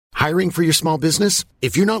Hiring for your small business?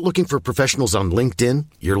 If you're not looking for professionals on LinkedIn,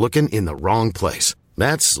 you're looking in the wrong place.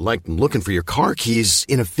 That's like looking for your car keys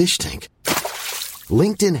in a fish tank.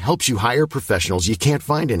 LinkedIn helps you hire professionals you can't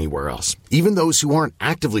find anywhere else, even those who aren't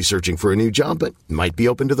actively searching for a new job but might be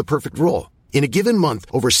open to the perfect role. In a given month,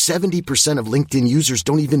 over 70% of LinkedIn users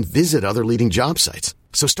don't even visit other leading job sites.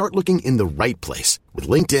 So start looking in the right place. With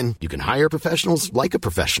LinkedIn, you can hire professionals like a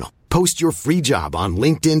professional. Post your free job on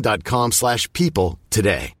linkedin.com/people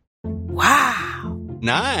today. Wow.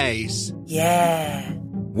 Nice. Yeah.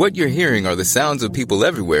 What you're hearing are the sounds of people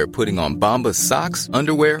everywhere putting on Bombas socks,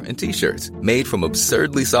 underwear, and T-shirts made from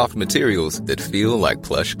absurdly soft materials that feel like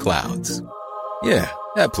plush clouds. Yeah,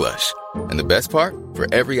 that plush. And the best part? For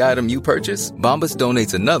every item you purchase, Bombas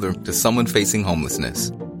donates another to someone facing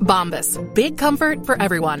homelessness. Bombas. Big comfort for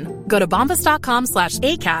everyone. Go to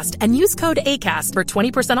bombas.com/ACAST and use code ACAST for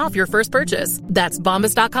 20% off your first purchase. That's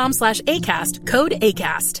bombas.com/ACAST. Code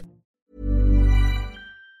ACAST.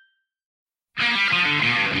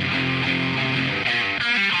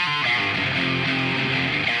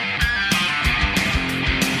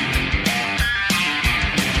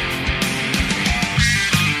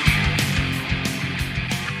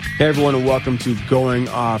 Hey everyone, and welcome to Going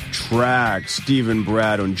Off Track. Steven,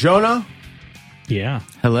 Brad, and Jonah. Yeah.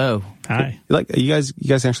 Hello. Hi. You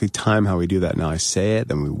guys actually time how we do that now. I say it,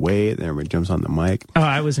 then we wait, then everybody jumps on the mic. Oh,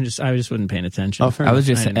 I just wasn't paying attention. Oh, fair I was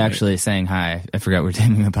enough. just actually saying hi. I forgot we're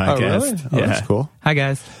taping the podcast. Oh, really? Oh, Yeah. that's cool. Hi,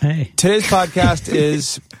 guys. Hey. Today's podcast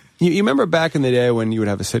is, you remember back in the day when you would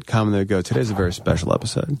have a sitcom and they would go, today's a very special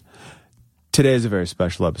episode. Today is a very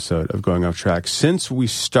special episode of Going Off Track. Since we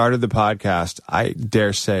started the podcast, I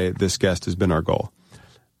dare say this guest has been our goal.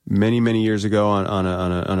 Many, many years ago on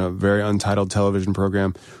a very untitled television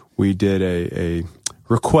program, we did a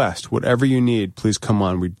request. Whatever you need, please come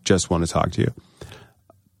on. We just want to talk to you.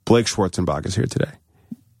 Blake Schwarzenbach is here today.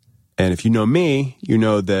 And if you know me, you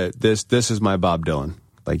know that this is my Bob Dylan.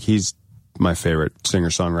 Like, he's my favorite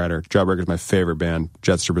singer-songwriter. Jawbreaker's my favorite band.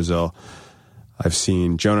 Jets to Brazil. I've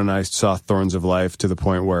seen, Jonah and I saw Thorns of Life to the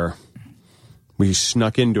point where we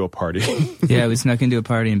snuck into a party. Yeah, we snuck into a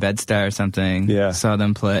party in Bed-Stuy or something. Yeah. Saw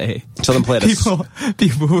them play. At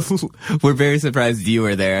People were very surprised you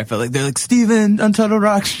were there. I felt like they're like, Steven, Untitled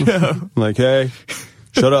Rock Show. Like, hey,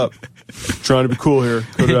 shut up. Trying to be cool here.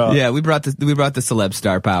 Put it out. Yeah, we brought the celeb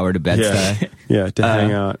star power to Bed-Stuy. Yeah, to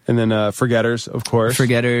hang out. And then Forgetters, of course.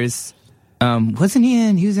 Forgetters. Wasn't he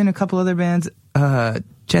in? He was in a couple other bands.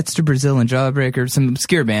 Jets to Brazil and Jawbreaker, some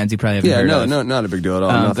obscure bands you probably haven't heard of. No, not a big deal at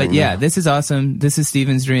all. But yeah, this is awesome. This is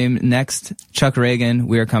Steven's dream. Next, Chuck Reagan,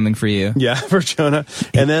 we are coming for you. Yeah, for Jonah.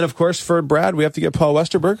 And then, of course, for Brad, we have to get Paul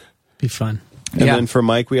Westerberg. Be fun. And then for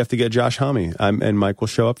Mike, we have to get Josh Homme. And Mike will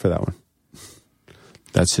show up for that one.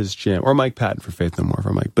 That's his jam. Or Mike Patton for Faith No More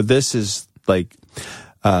for Mike. But this is like,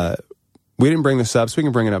 we didn't bring this up, so we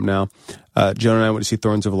can bring it up now. Jonah and I went to see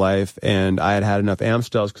Thorns of Life, and I had enough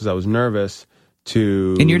Amstels because I was nervous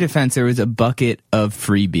to... In your defense, there was a bucket of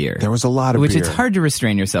free beer. There was a lot of beer. Which it's hard to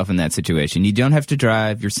restrain yourself in that situation. You don't have to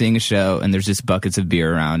drive, you're seeing a show, and there's just buckets of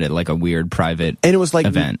beer around it, like a weird private And it was like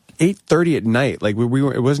event. 8:30 at night. Like, we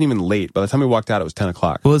were, it wasn't even late. By the time we walked out, it was 10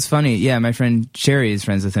 o'clock. Well, it's funny. Yeah, my friend Sherry is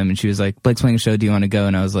friends with him, and she was like, Blake's playing a show, do you want to go?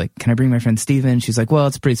 And I was like, can I bring my friend Steven? She's like, well,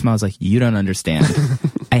 it's pretty small. I was like, you don't understand.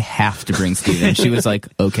 I have to bring Steven. She was like,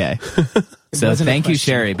 okay. So thank you,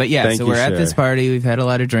 Sherry. But yeah, so we're at this party. We've had a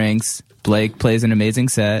lot of drinks. Blake plays an amazing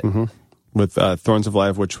set. Mm-hmm. With Thorns of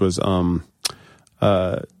Life, which was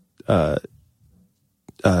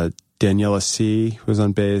Daniela C. was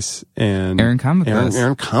on bass, and Aaron Comet Bus.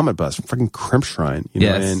 Aaron Comet Bus from fucking Crimp Shrine. You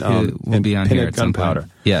know, yes, and, will be on here at some Gunpowder.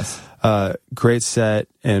 point. Yes. Great set,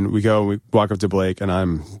 and we walk up to Blake, and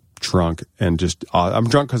I'm drunk, and I'm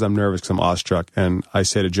drunk because I'm nervous because I'm awestruck, and I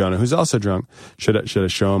say to Jonah, who's also drunk, should I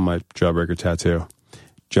show him my Jawbreaker tattoo?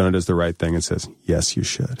 Jonah does the right thing and says, yes, you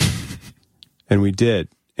should. And we did,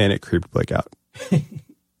 and it creeped Blake out.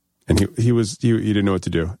 And he didn't know what to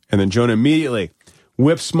do. And then Jonah immediately,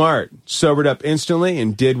 whip smart, sobered up instantly,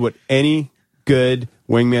 and did what any good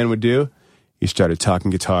wingman would do. He started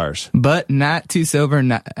talking guitars. But not too sober.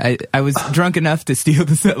 I was drunk enough to steal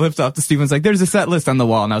the set list off the Steven. Was like, there's a set list on the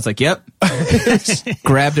wall. And I was like, yep.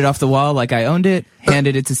 Grabbed it off the wall like I owned it,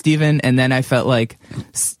 handed it to Steven, and then I felt like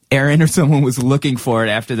Aaron or someone was looking for it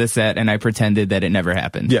after the set, and I pretended that it never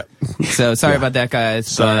happened. Yeah. So sorry about that, guys.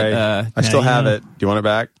 Sorry. But, I still have it. Do you want it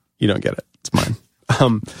back? You don't get it. It's mine.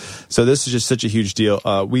 So this is just such a huge deal.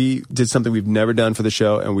 We did something we've never done for the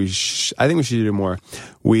show, and I think we should do more.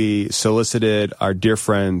 We solicited our dear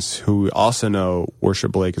friends who also know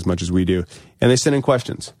worship Blake as much as we do, and they sent in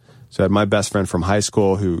questions. So I had my best friend from high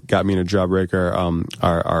school who got me into Jawbreaker,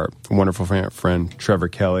 our wonderful friend Trevor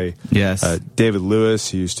Kelly. Yes. David Lewis,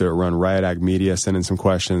 who used to run Riot Ag Media, sent in some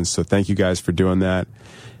questions. So thank you guys for doing that.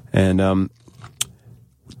 And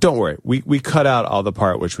don't worry, we cut out all the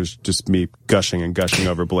part which was just me gushing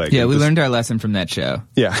over Blake. Yeah, we learned our lesson from that show.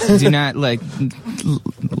 Yeah. Do not,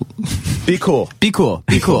 Be cool. Be cool.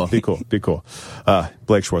 Be cool. Be cool. Be cool.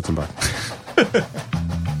 Blake Schwarzenbach.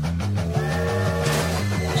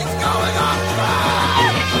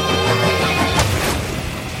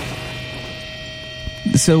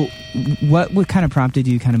 So, what kind of prompted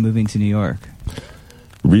you kind of moving to New York?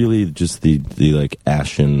 Really, just the like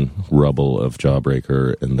ashen rubble of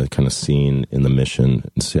Jawbreaker and the kind of scene in the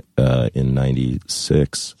Mission in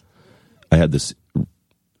 '96. I had this,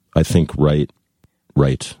 I think, right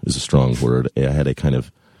is a strong word. I had a kind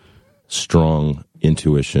of strong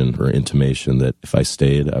intuition or intimation that if I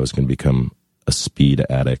stayed, I was going to become a speed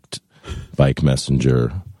addict, bike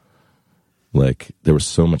messenger. Like, there was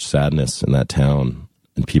so much sadness in that town,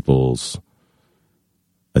 and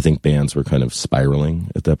I think bands were kind of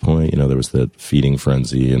spiraling at that point. You know, there was the Feeding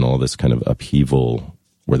Frenzy and all this kind of upheaval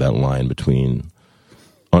where that line between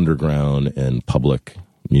underground and public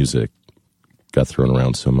music got thrown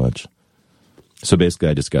around so much. So basically,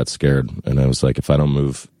 I just got scared, and I was like, if I don't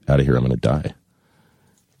move out of here, I'm going to die.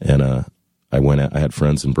 And I went out, I had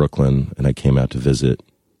friends in Brooklyn, and I came out to visit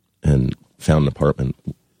and found an apartment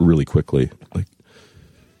really quickly.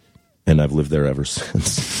 And I've lived there ever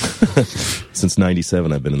since. Since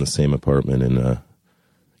 '97, I've been in the same apartment in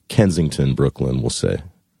Kensington, Brooklyn, we'll say.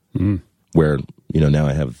 Where, now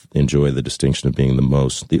I enjoy the distinction of being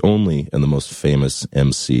the only and the most famous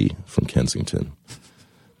MC from Kensington.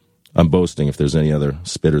 I'm boasting. If there's any other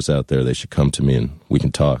spitters out there, they should come to me and we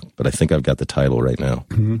can talk. But I think I've got the title right now.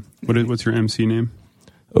 Mm-hmm. What's your MC name?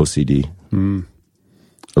 OCD.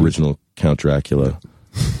 Original Count Dracula.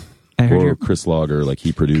 Or Chris Lager, like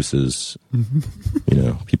he produces.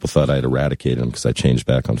 People thought I'd eradicated them because I changed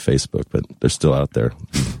back on Facebook, but they're still out there.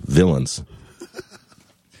 Villains.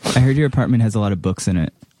 I heard your apartment has a lot of books in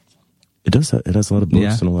it. It does. It has a lot of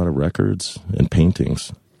books and a lot of records and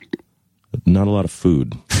paintings. Not a lot of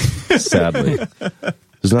food, sadly.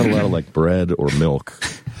 There's not a lot of bread or milk.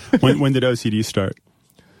 When did OCD start?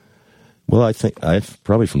 Well, I think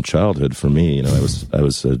probably from childhood. For me, I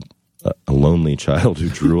was a lonely child who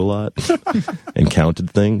drew a lot and counted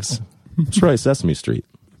things. It's probably Sesame Street,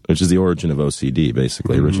 which is the origin of OCD,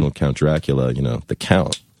 basically. Original Count Dracula, the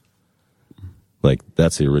Count.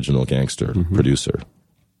 That's the original gangster producer.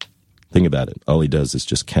 Think about it. All he does is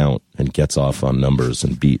just count and gets off on numbers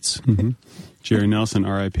and beats. Jerry Nelson,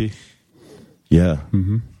 R.I.P. Yeah.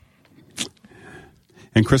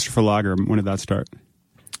 And Christopher Lager, when did that start?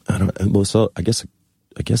 I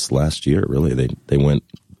guess last year, really. They went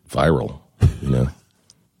viral, I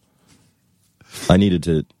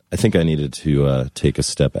think I needed to take a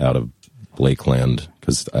step out of Blakeland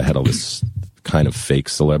because I had all this kind of fake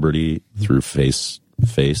celebrity through face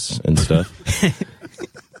and stuff.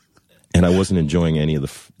 And I wasn't enjoying any of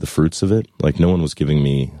the fruits of it. No one was giving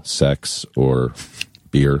me sex or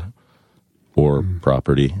beer or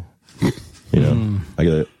property, and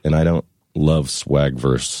I don't love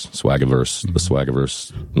Swagaverse. The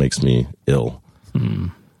Swagaverse makes me ill.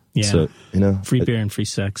 Yeah. So, free beer and free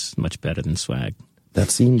sex, much better than swag.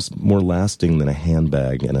 That seems more lasting than a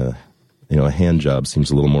handbag, and a hand job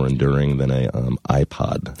seems a little more enduring than a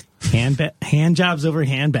iPod. Hand jobs over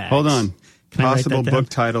handbags. Hold on. Possible book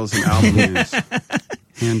titles and album names.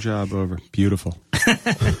 Hand job over. Beautiful.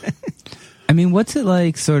 I mean, what's it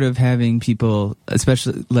like sort of having people,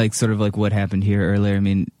 especially sort of what happened here earlier? I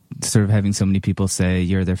mean, sort of having so many people say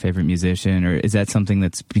you're their favorite musician, or is that something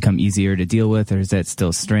that's become easier to deal with, or is that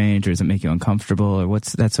still strange, or does it make you uncomfortable, or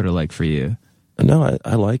what's that sort of like for you? No,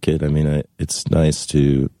 I like it. I mean, it's nice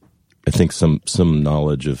to, I think some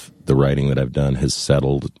knowledge of the writing that I've done has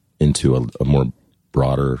settled into a more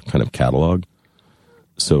broader kind of catalog.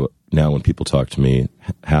 So now when people talk to me,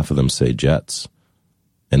 half of them say Jets,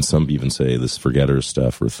 and some even say this Forgetters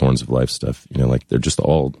stuff or Thorns of Life stuff. They're just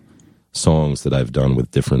all songs that I've done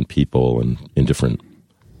with different people and in different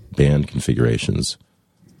band configurations.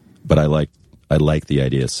 But I like the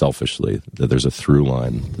idea selfishly that there's a through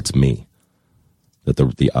line that's me, that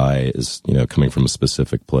the I is coming from a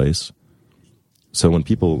specific place. So when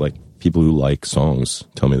people who like songs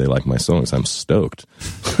tell me they like my songs, I'm stoked.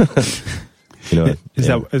 Is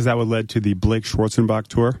that what led to the Blake Schwarzenbach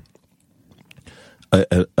tour?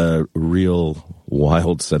 A real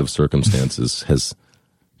wild set of circumstances has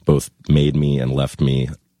both made me and left me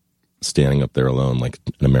standing up there alone like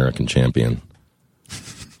an American champion.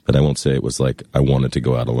 But I won't say it was like I wanted to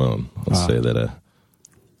go out alone. I'll say that,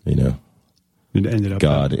 It ended up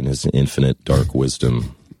God, in his infinite dark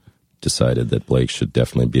wisdom, decided that Blake should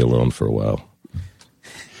definitely be alone for a while.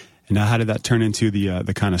 And now, how did that turn into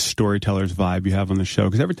the kind of storyteller's vibe you have on the show?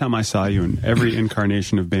 Because every time I saw you in every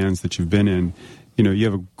incarnation of bands that you've been in, you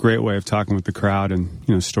have a great way of talking with the crowd,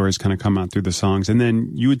 and stories kind of come out through the songs. And then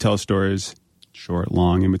you would tell stories, short,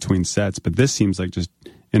 long, in between sets. But this seems like just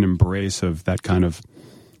an embrace of that kind of,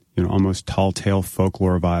 almost tall tale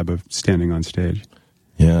folklore vibe of standing on stage.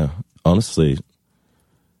 Yeah, honestly,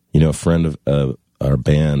 a friend of our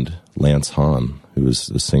band, Lance Hahn, who was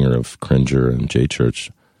the singer of Cringer and J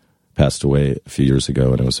Church, passed away a few years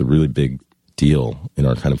ago, and it was a really big deal in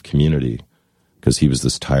our kind of community because he was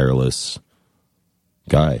this tireless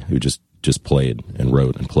guy who just played and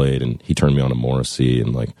wrote and played, and he turned me on to Morrissey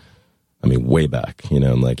and way back,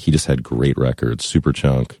 and he just had great records,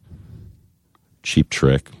 Superchunk, Cheap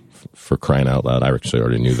Trick, for crying out loud. I actually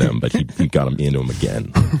already knew them, but he got me into them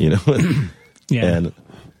again, Yeah. And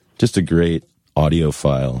just a great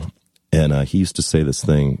audiophile. And he used to say this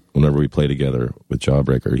thing whenever we play together with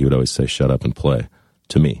Jawbreaker. He would always say, "Shut up and play,"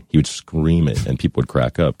 to me. He would scream it, and people would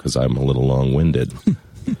crack up because I'm a little long-winded.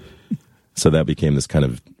 So that became this kind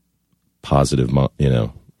of positive,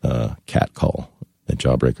 cat call at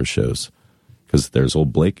Jawbreaker shows. Because there's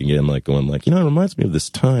old Blake again, going it reminds me of this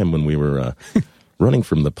time when we were running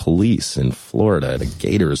from the police in Florida at a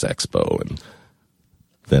Gators Expo, and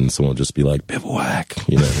then someone would just be like, "Bivouac,"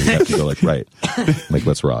 you have to go right,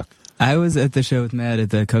 let's rock. I was at the show with Matt at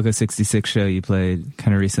the Coco 66 show you played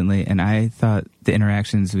kind of recently, and I thought the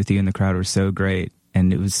interactions with you in the crowd were so great,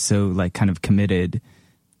 and it was so kind of committed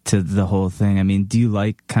to the whole thing. I mean, do you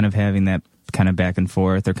like kind of having that kind of back and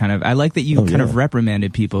forth, or kind of, I like that you of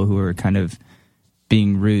reprimanded people who were kind of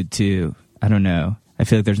being rude to, I don't know, I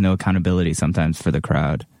feel like there's no accountability sometimes for the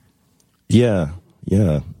crowd. Yeah.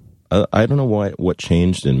 I don't know what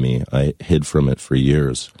changed in me. I hid from it for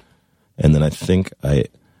years, and then I think I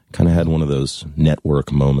kind of had one of those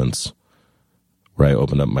network moments where I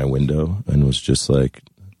opened up my window and was just like,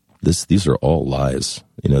 these are all lies.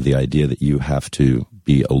 The idea that you have to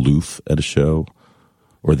be aloof at a show,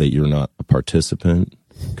 or that you're not a participant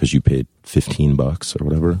because you paid $15 or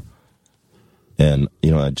whatever. And,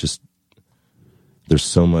 there's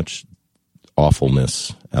so much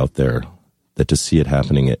awfulness out there that to see it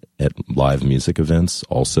happening at live music events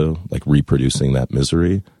also, reproducing that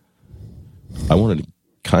misery, I wanted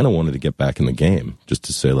to get back in the game, just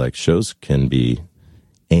to say, shows can be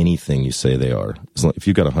anything you say they are. If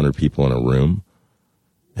you've got 100 people in a room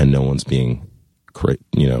and no one's being,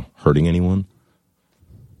 hurting anyone,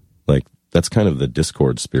 that's kind of the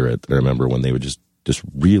Discord spirit that I remember when they would just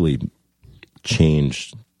really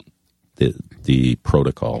change the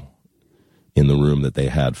protocol in the room that they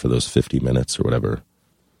had for those 50 minutes or whatever.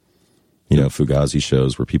 Fugazi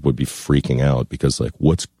shows where people would be freaking out because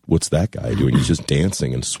what's that guy doing? He's just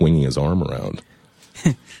dancing and swinging his arm around.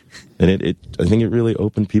 And I think it really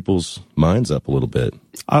opened people's minds up a little bit.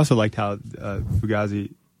 I also liked how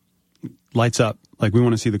Fugazi lights up. We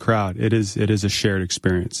want to see the crowd. It is a shared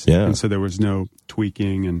experience. Yeah. And so there was no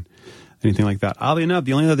tweaking and anything like that. Oddly enough,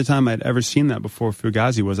 the only other time I'd ever seen that before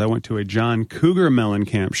Fugazi was I went to a John Cougar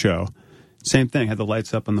Mellencamp show. Same thing, had the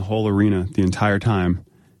lights up on the whole arena the entire time.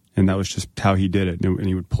 And that was just how he did it. And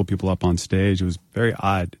he would pull people up on stage. It was very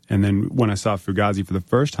odd. And then when I saw Fugazi for the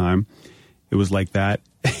first time, it was like that.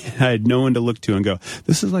 I had no one to look to and go,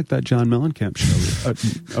 this is like that John Mellencamp show.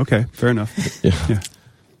 Okay, fair enough. Yeah.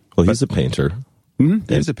 Well, he's a painter.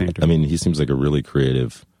 Mm-hmm. He's a painter. I mean, he seems like a really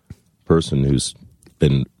creative person who's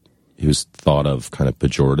thought of kind of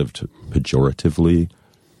pejoratively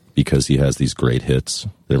because he has these great hits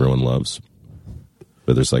that everyone loves.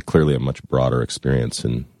 But there's clearly a much broader experience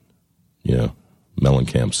in,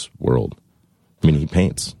 Mellencamp's world. I mean, he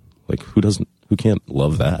paints. Who can't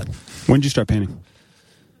love that? When did you start painting?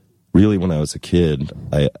 Really, when I was a kid,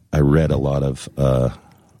 I read a lot of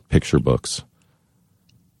picture books.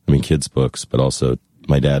 I mean, kids' books, but also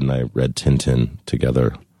my dad and I read Tintin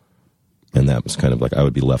together. And that was kind of I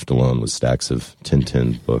would be left alone with stacks of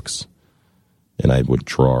Tintin books. And I would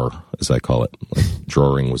draw, as I call it.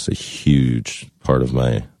 Drawing was a huge part of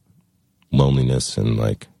my loneliness and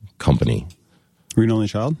company. Were you an only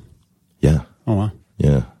child? Yeah. Oh, wow.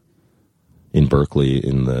 Yeah. In Berkeley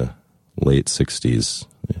in the late 60s.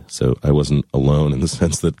 So I wasn't alone in the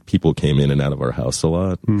sense that people came in and out of our house a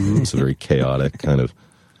lot. Mm-hmm. It was a very chaotic kind of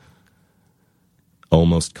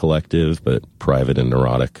almost collective but private and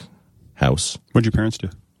neurotic house. What did your parents do?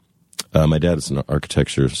 My dad is an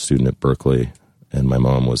architecture student at Berkeley, and my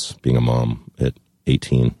mom was being a mom at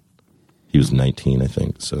 18. He was 19, I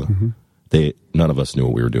think. So none of us knew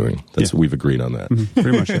what we were doing. We've agreed on that.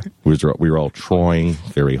 Pretty much. Yeah. We were all trying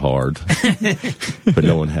very hard, but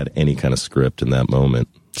no one had any kind of script in that moment.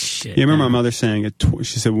 Shit. Yeah, I remember my mother saying it.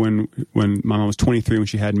 She said when my mom was 23 when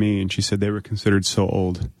she had me, and she said they were considered so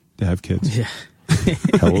old to have kids. Yeah.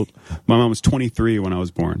 How old? My mom was 23 when I was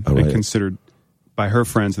born. Oh, right. And considered by her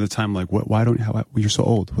friends at the time, like, why don't you're so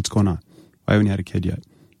old? What's going on? Why haven't you had a kid yet?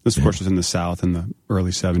 This, of course, was in the South in the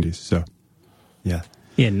early 70s. So, yeah.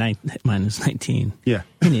 Yeah, mine was 19. Yeah.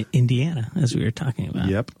 In Indiana, as we were talking about.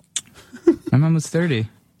 Yep. My mom was 30.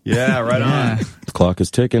 Yeah, right on. The clock is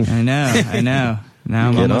ticking. I know. Now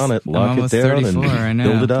I'm Get almost, on it, I'm lock it almost down, 34. I and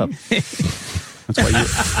know. build it up.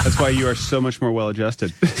 That's why you are so much more well-adjused.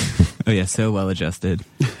 Oh yeah, so well adjusted.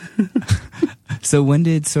 So when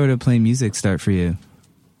did sort of playing music start for you?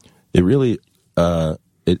 It really, I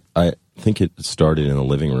think it started in the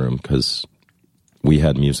living room because we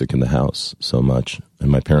had music in the house so much,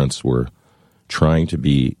 and my parents were trying to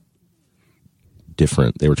be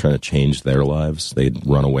different. They were trying to change their lives. They'd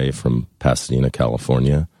run away from Pasadena,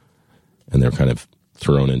 California, and they're kind of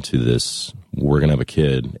thrown into this, we're going to have a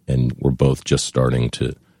kid, and we're both just starting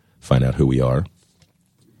to find out who we are.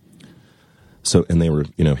 So, and they were,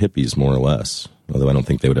 hippies more or less, although I don't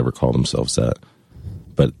think they would ever call themselves that.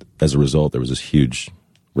 But as a result, there was this huge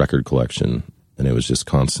record collection, and it was just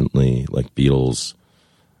constantly like Beatles,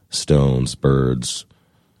 Stones, Byrds,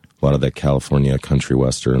 a lot of that California country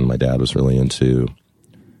western my dad was really into.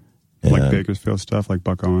 And like Bakersfield stuff, like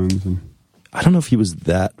Buck Owens. And I don't know if he was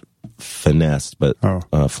that finessed, but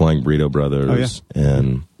Flying Burrito Brothers,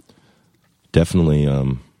 and definitely,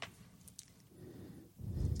 I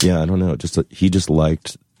don't know.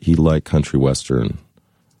 He liked country western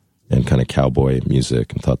and kind of cowboy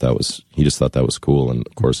music, and he just thought that was cool. And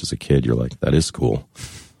of course, as a kid, you're like, that is cool.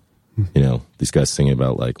 These guys singing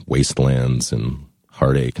about like wastelands and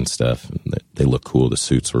heartache and stuff, and they look cool. The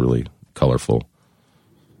suits were really colorful.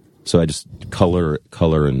 So I just color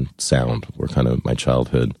and sound were kind of my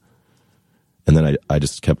childhood. And then I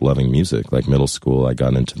just kept loving music. Like middle school, I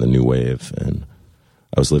got into the new wave, and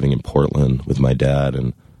I was living in Portland with my dad,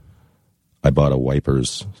 and I bought a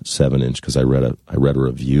Wipers 7-inch because I read a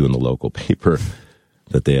review in the local paper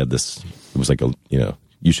that they had this. It was like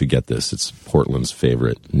you should get this. It's Portland's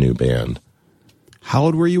favorite new band. How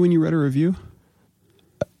old were you when you read a review?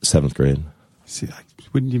 7th grade. See, I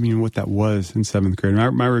wouldn't even know what that was in 7th grade.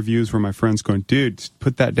 My reviews were my friends going, dude, just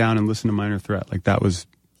put that down and listen to Minor Threat. Like that was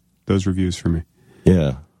those reviews for me.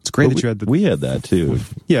 Yeah. It's great that you had we had that too.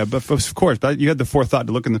 Yeah, but of course, but you had the forethought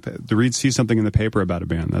to look to see something in the paper about a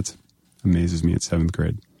band. That's amazes me at 7th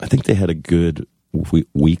grade. I think they had a good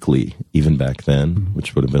weekly even back then,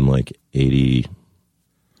 which would have been like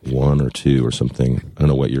 81 or 2 or something. I don't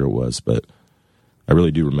know what year it was, but I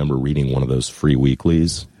really do remember reading one of those free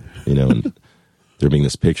weeklies, and there being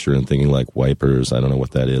this picture and thinking like Wipers, I don't know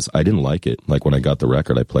what that is. I didn't like it. Like when I got the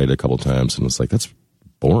record, I played it a couple times and it's like, that's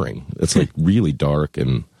boring. It's like really dark,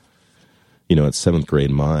 and at 7th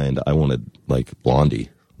grade mind, I wanted like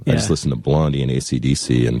Blondie. I just listened to Blondie and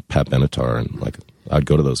AC/DC and Pat Benatar, and like I'd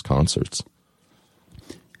go to those concerts.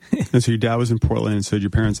 And so your dad was in Portland, and so your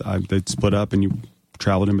parents they'd split up, and you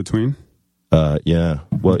traveled in between. Yeah.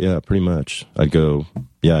 Well, yeah, pretty much. I'd go.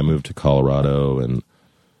 Yeah, I moved to Colorado, and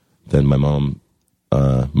then my mom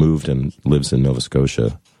moved and lives in Nova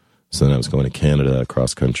Scotia. So then I was going to Canada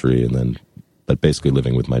cross country, but basically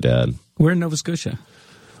living with my dad. Where in Nova Scotia?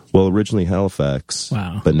 Well, originally Halifax.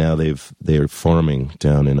 Wow. But now they're farming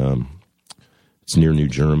down in it's near New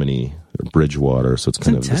Germany, or Bridgewater, so it's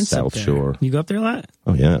kind of the South Shore. You go up there a lot?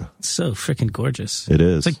 Oh yeah. It's so freaking gorgeous. It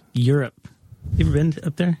is. It's like Europe. You ever been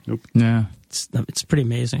up there? Nope. No. It's pretty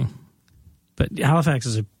amazing. But Halifax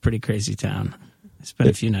is a pretty crazy town. I spent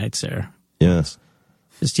a few nights there. Yes.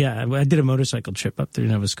 I did a motorcycle trip up through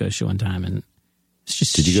Nova Scotia one time, and it's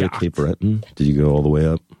just Did you go to Cape Breton? Did you go all the way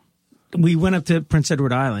up? We went up to Prince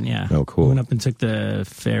Edward Island, yeah. Oh, cool. We went up and took the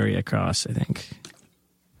ferry across, I think.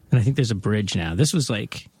 And I think there's a bridge now. This was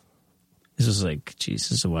like, geez,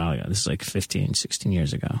 this is a while ago. This is like 15, 16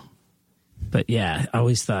 years ago. But yeah, I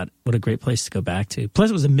always thought, what a great place to go back to. Plus,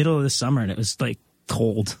 it was the middle of the summer, and it was like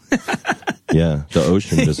cold. Yeah, the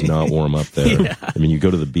ocean does not warm up there. Yeah. I mean, you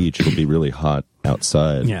go to the beach, it'll be really hot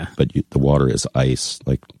outside, but the water is ice.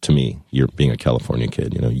 Like, to me, you're being a California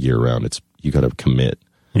kid, year round, you got to commit.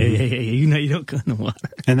 Yeah. You don't go in the water.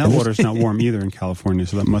 And that water's not warm either in California,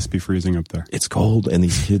 so that must be freezing up there. It's cold, and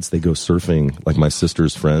these kids, they go surfing. Like my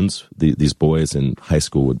sister's friends, these boys in high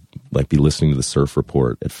school would like be listening to the surf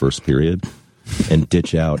report at first period and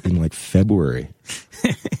ditch out in like February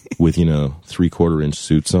with 3/4 inch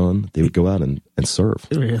suits on. They would go out and surf.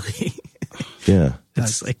 Really? Yeah.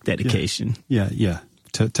 It's like dedication. Yeah.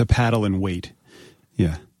 To paddle and wait.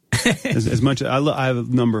 Yeah. as much I have a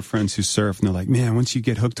number of friends who surf, and they're like, man, once you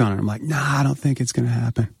get hooked on it, I'm like, nah, I don't think it's going to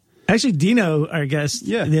happen. Actually, Dino, our guest,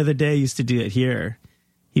 the other day used to do it here.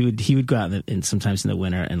 He would go out and sometimes in the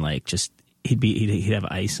winter and like just he'd have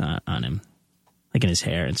ice on him, like in his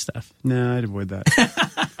hair and stuff. No, I'd avoid that.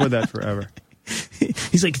 Avoid that forever.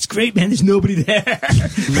 He's like, it's great, man. There's nobody there.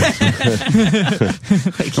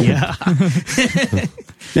 Like, yeah.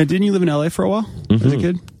 Now, didn't you live in LA for a while as a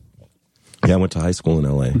kid? Yeah, I went to high school in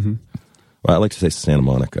LA. Mm-hmm. Well, I like to say Santa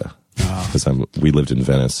Monica because we lived in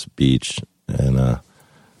Venice Beach, and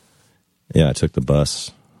I took the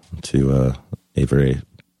bus to a very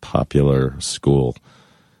popular school.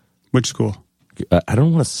 Which school? I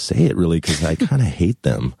don't want to say it really because I kind of hate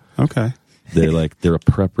them. Okay. They're a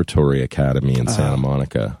preparatory academy in Santa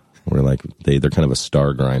Monica. Where like they're kind of a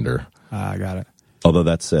star grinder. I got it. Although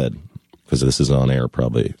that said, because this is on air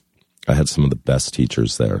probably, I had some of the best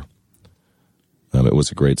teachers there. It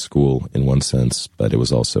was a great school in one sense, but it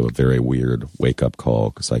was also a very weird wake-up call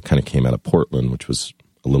because I kind of came out of Portland, which was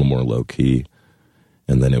a little more low-key,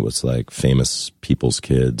 and then it was like famous people's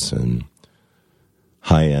kids and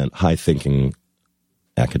high-thinking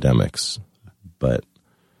academics, but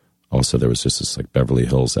also there was just this like Beverly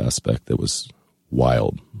Hills aspect that was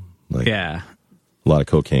wild. Like, yeah. A lot of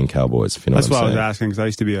cocaine cowboys, if you know That's what I'm why saying. I was asking, because I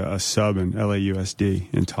used to be a sub in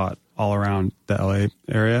LAUSD and taught all around the LA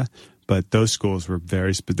area. But those schools were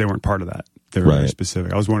they weren't part of that. They were very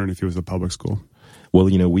specific. I was wondering if it was a public school. Well,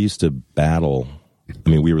 we used to battle. I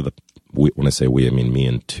mean, when I say we, I mean me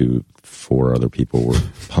and 4 other people were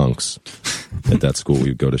punks at that school.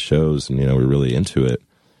 We'd go to shows and, we were really into it.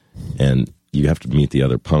 And you have to meet the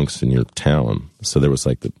other punks in your town. So there was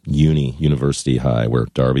like the University High where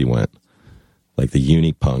Darby went. Like the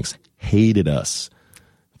uni punks hated us.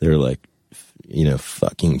 They were like,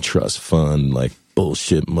 fucking trust fund, like,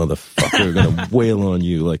 bullshit motherfucker, gonna wail on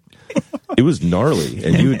you. Like, it was gnarly,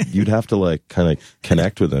 and you'd have to like kind of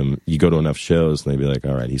connect with him. You go to enough shows and they'd be like,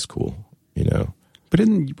 all right, he's cool, But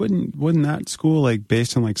wasn't that school like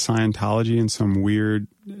based on like Scientology and some weird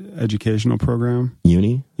educational program?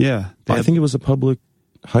 Uni? Yeah, I think it was a public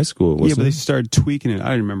high school. Wasn't but it? they started tweaking it.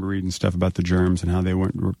 I remember reading stuff about the germs and how they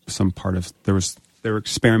were some part of they were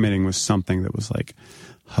experimenting with something that was like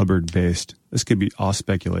Hubbard based. This could be all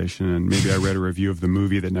speculation, and maybe I read a review of the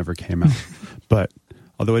movie that never came out. But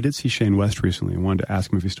although I did see Shane West recently and wanted to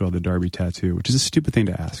ask him if he still had the Darby tattoo, which is a stupid thing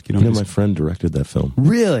to ask. My friend directed that film.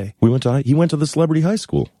 Really? He went to the celebrity high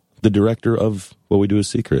school. The director of What We Do Is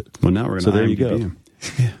Secret. Well, now we're going to there you go. him.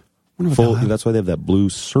 Yeah. That's why they have that blue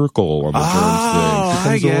circle on the I germs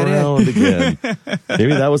thing. He comes get around again.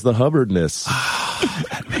 Maybe that was the Hubbardness.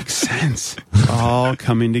 That makes sense. All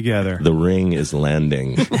coming together. The ring is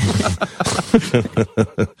landing.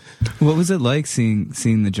 What was it like seeing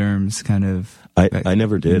the germs kind of? I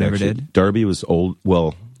never did. Never actually. did? Darby was old.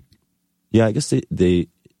 Well, yeah, I guess I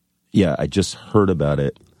just heard about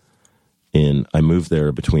it I moved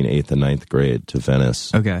there between 8th and 9th grade to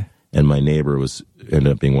Venice. Okay. And my neighbor ended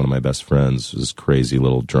up being one of my best friends. This crazy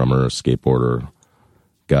little drummer, skateboarder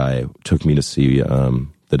guy took me to see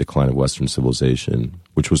The Decline of Western Civilization,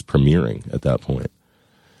 which was premiering at that point.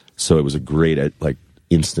 So it was a great, like,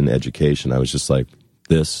 instant education. I was just like,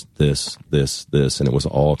 this, and it was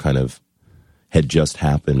all kind of had just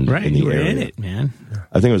happened in the you were area. in it, man.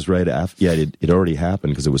 I think it was right after. Yeah, it already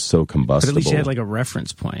happened because it was so combustible. But at least you had like a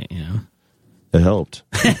reference point, It helped.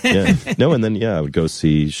 Yeah. No, and then I would go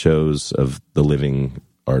see shows of the living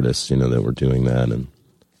artists, that were doing that, and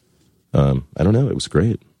I don't know, it was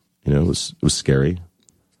great. It was scary.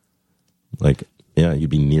 Like, you'd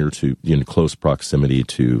be in close proximity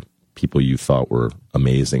to people you thought were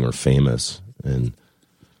amazing or famous, and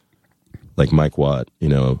like Mike Watt,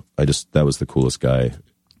 that was the coolest guy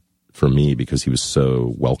for me because he was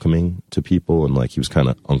so welcoming to people, and like he was kind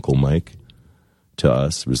of Uncle Mike to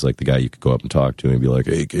us. It was like the guy you could go up and talk to and be like,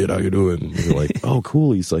 hey kid, how you doing? And you're like, oh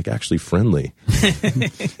cool, he's like actually friendly.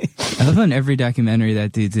 I love on every documentary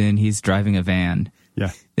that dude's in, he's driving a van.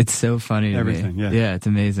 Yeah. It's so funny to Everything, me. yeah. Yeah, it's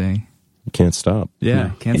amazing. You can't stop.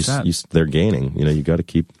 Yeah, can't stop. They're gaining. You got to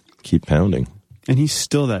keep pounding. And he's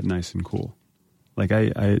still that nice and cool. Like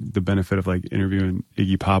I had the benefit of like interviewing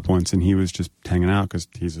Iggy Pop once, and he was just hanging out because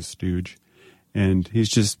he's a stooge, and he's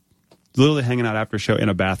just literally hanging out after a show in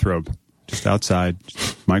a bathrobe, just outside.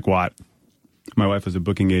 Mike Watt. My wife was a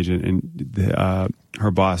booking agent, and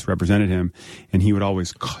her boss represented him, and he would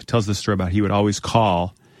always tells the story about he would always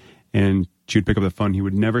call, and she would pick up the phone. He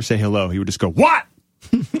would never say hello. He would just go, "What?"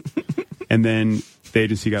 And then the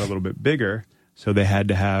agency got a little bit bigger. So they had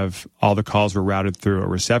to have all the calls were routed through a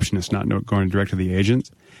receptionist, not going direct to the agent.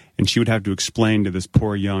 And she would have to explain to this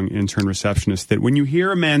poor young intern receptionist that when you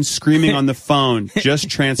hear a man screaming on the phone, just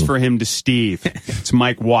transfer him to Steve. It's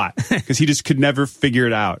Mike Watt, because he just could never figure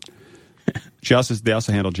it out. They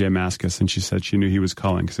also handled Jay Mascis, and she said she knew he was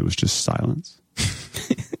calling because it was just silence.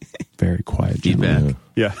 Very quiet feedback.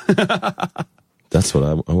 Yeah. That's what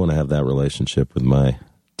I want to have, that relationship with my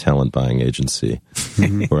talent buying agency,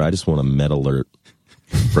 where I just want a Med Alert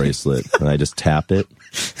bracelet and I just tap it.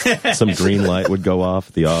 Some green light would go off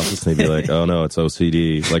at the office and they'd be like, oh no, it's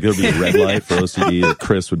OCD. Like, it would be a red light for OCD.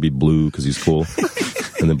 Chris would be blue because he's cool.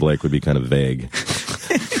 And then Blake would be kind of vague.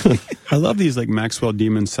 I love these like Maxwell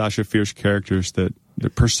Demon, Sasha Fierce characters the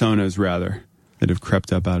personas rather, that have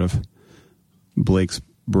crept up out of Blake's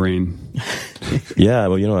brain. Yeah,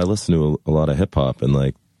 well, I listen to a lot of hip hop, and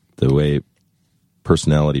like the way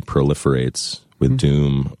personality proliferates with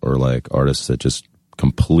Doom, or like artists that just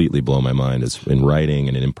completely blow my mind is in writing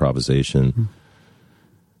and in improvisation.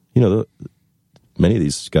 Many of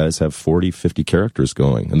these guys have 40, 50 characters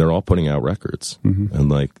going, and they're all putting out records. And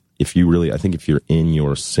like, if you're in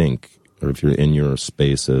your sync, or if you're in your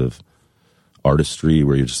space of artistry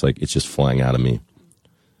where you're just like, it's just flying out of me,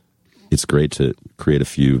 it's great to create a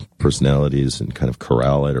few personalities and kind of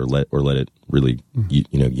corral it, or let it really,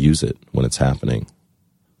 use it when it's happening,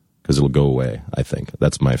 because it'll go away. I think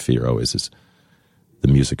that's my fear always, is the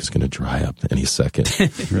music is going to dry up any second.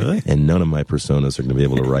 Really? And none of my personas are going to be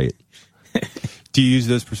able to write. Do you use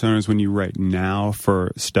those personas when you write now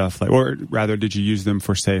for stuff like, or rather, did you use them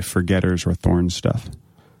for, say, Forgetters or Thorns stuff?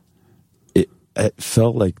 It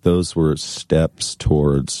felt like those were steps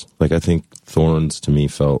towards, like, I think Thorns to me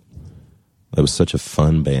felt, it was such a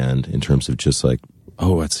fun band in terms of just like,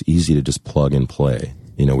 oh, it's easy to just plug and play.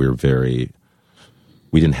 We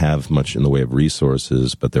didn't have much in the way of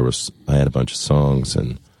resources, but I had a bunch of songs,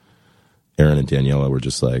 and Aaron and Daniela were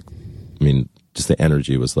just like, just the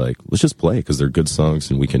energy was like, let's just play, because they're good songs,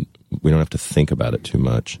 and we don't have to think about it too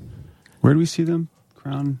much. Where do we see them?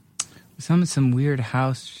 Crown? Some weird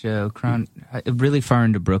house show, Crown, really far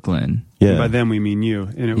into Brooklyn. Yeah. And by them we mean you.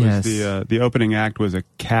 And it was the opening act was a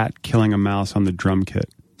cat killing a mouse on the drum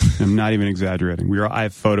kit. I'm not even exaggerating. I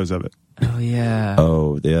have photos of it. Oh yeah.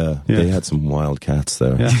 Oh yeah. They had some wild cats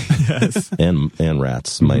there. Yeah. Yes. and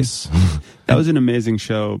rats, mice. That was an amazing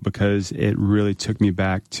show because it really took me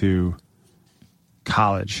back to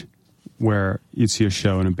college, where you'd see a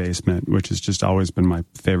show in a basement, which has just always been my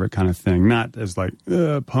favorite kind of thing. Not as like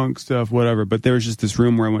punk stuff, whatever, but there was just this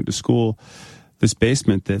room where I went to school, this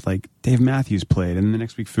basement that like Dave Matthews played, and the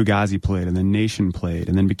next week Fugazi played, and then Nation played,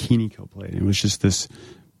 and then Bikini Kill played. It was just this,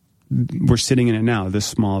 we're sitting in it now, this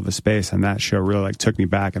small of a space, and that show really like took me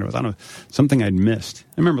back, and it was something I'd missed.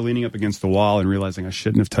 I remember leaning up against the wall and realizing I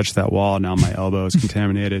shouldn't have touched that wall. Now my elbow is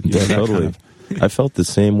contaminated. Yeah, totally. I felt the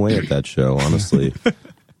same way at that show, honestly.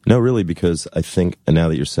 No, really, because I think, and now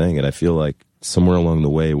that you're saying it, I feel like somewhere along the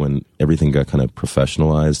way when everything got kind of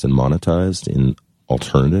professionalized and monetized in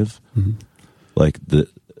alternative, like the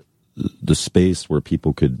space where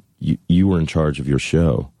people could, you were in charge of your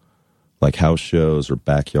show, like house shows or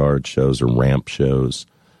backyard shows or ramp shows.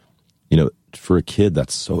 For a kid,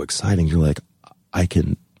 that's so exciting. You're like, I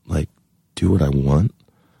can like do what I want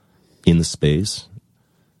in the space.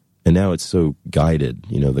 And now it's so guided,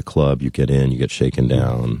 the club, you get in, you get shaken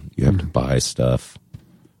down, you have to buy stuff,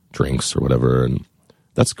 drinks or whatever. And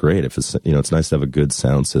that's great. If it's, it's nice to have a good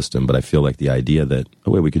sound system, but I feel like the idea that,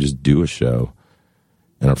 oh wait, we could just do a show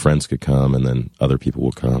and our friends could come and then other people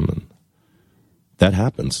will come, and that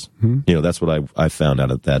happens. That's what I found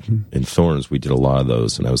out at that in Thorns. We did a lot of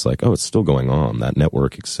those, and I was like, oh, it's still going on. That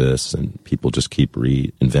network exists, and people just keep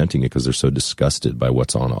reinventing it because they're so disgusted by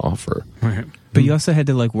what's on offer. Right. But you also had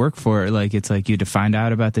to like work for it. Like, it's like you had to find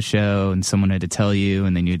out about the show, and someone had to tell you,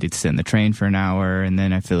 and then you had to sit in the train for an hour, and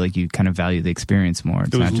then I feel like you kind of value the experience more.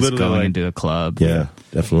 It's not just going into a club. Yeah,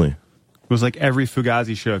 definitely. It was like every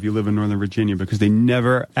Fugazi show if you live in Northern Virginia, because they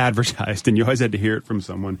never advertised, and you always had to hear it from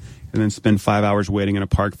someone, and then spend 5 hours waiting in a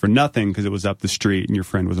park for nothing because it was up the street and your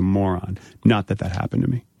friend was a moron. Not that happened to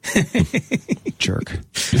me. Jerk.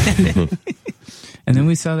 And then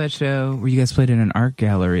we saw that show where you guys played in an art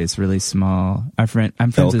gallery. It's really small. I'm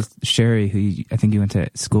friends with Sherry, who I think you went to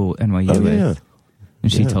school at NYU with. Yeah.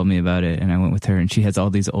 And she told me about it, and I went with her, and she has all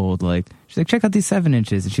these old, she's like, check out these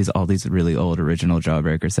 7-inches, and she's all these really old original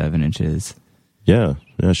Jawbreaker 7-inches. Yeah,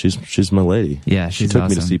 she's my lady. Yeah, she took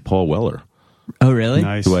awesome. me to see Paul Weller. Oh, really?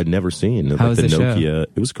 Nice. who I'd never seen. How was the the show? Nokia.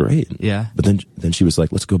 It was great. Yeah. But then she was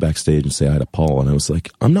like, let's go backstage and say hi to Paul. And I was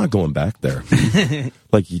like, I'm not going back there.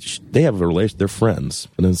 Like, they have a relation. They're friends.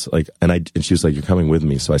 And it's like, and she was like, you're coming with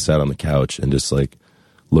me. So I sat on the couch and just like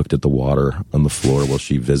looked at the water on the floor while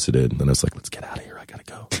she visited. And I was like, let's get out of here. I gotta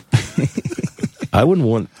go. I wouldn't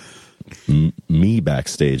want me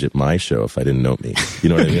backstage at my show if I didn't know me. You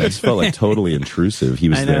know what I mean? I just felt like totally intrusive. He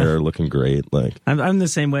was there looking great. Like, I'm the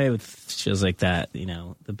same way with shows like that. You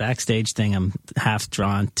know, the backstage thing, I'm half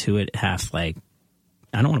drawn to it, half like,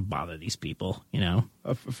 I don't want to bother these people, you know?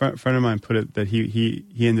 A friend of mine put it that he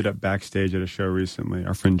ended up backstage at a show recently,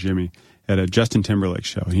 our friend Jimmy, at a Justin Timberlake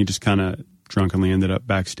show. And he just kind of drunkenly ended up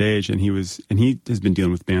backstage. And he has been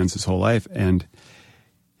dealing with bands his whole life. And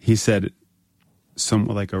he said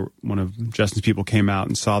one of Justin's people came out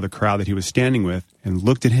and saw the crowd that he was standing with and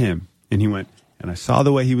looked at him. And he went, and I saw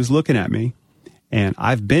the way he was looking at me. And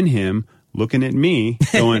I've been him looking at me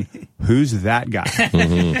going, who's that guy?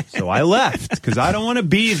 Mm-hmm. So I left because I don't want to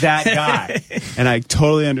be that guy. And I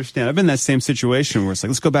totally understand. I've been in that same situation where it's like,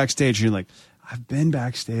 let's go backstage. And you're like, I've been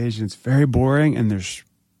backstage and it's very boring. And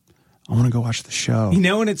I want to go watch the show. You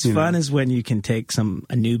know when it's fun is when you can take a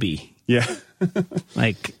newbie. Yeah.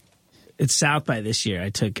 Like, it's South by this year.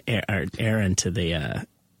 I took Aaron to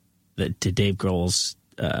to Dave Grohl's.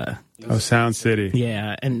 Sound City.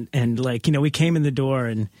 Yeah, and like, you know, we came in the door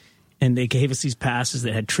and they gave us these passes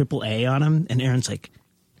that had AAA on them, and Aaron's like,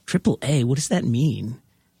 AAA, what does that mean?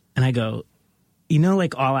 And I go, you know,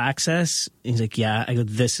 like all access? And he's like, yeah. I go,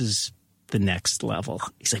 this is the next level.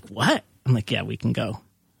 He's like, what? I'm like, yeah, we can go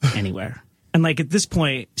anywhere. And like at this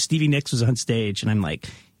point, Stevie Nicks was on stage, and I'm like,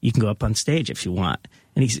 you can go up on stage if you want.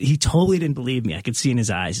 And he totally didn't believe me. I could see in his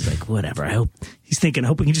eyes. He's like, whatever. I hope we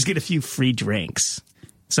can just get a few free drinks.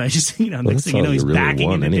 So I just, next thing you know, he's really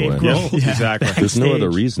backing into anyway. Dave Grohl. Yeah, exactly. Backstage. There's no other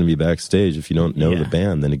reason to be backstage if you don't know the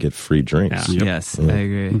band than to get free drinks. Yeah. Yep. Yes, I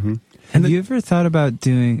agree. Mm-hmm. Have you ever thought about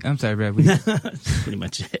doing... I'm sorry, Brad. That's pretty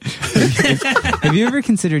much it. Have you ever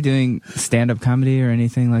considered doing stand-up comedy or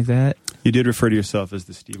anything like that? You did refer to yourself as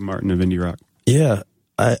the Steve Martin of indie rock. Yeah.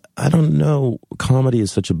 I don't know. Comedy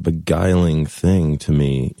is such a beguiling thing to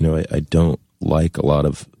me. You know, I don't like a lot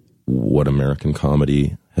of what American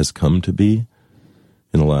comedy has come to be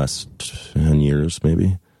in the last 10 years,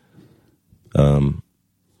 maybe.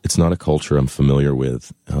 It's not a culture I'm familiar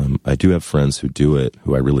with. I do have friends who do it,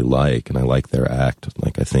 who I really like, and I like their act.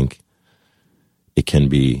 Like, I think it can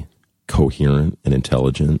be coherent and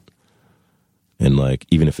intelligent. And like,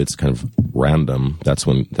 even if it's kind of random, that's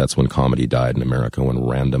when comedy died in America, when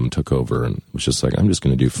random took over, and it was just like, I'm just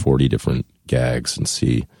going to do 40 different gags and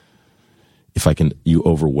see if you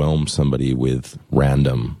overwhelm somebody with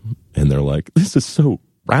random, and they're like, this is so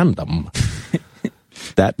random.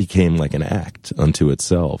 That became like an act unto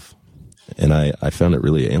itself. And I found it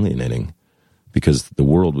really alienating because the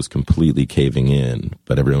world was completely caving in,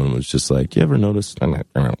 but everyone was just like, you ever notice? I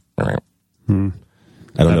don't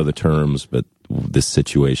know the terms, but this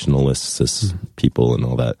situationalist people and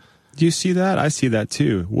all that. Do you see that? I see that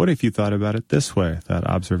too. What if you thought about it this way? That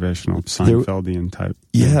observational Seinfeldian type.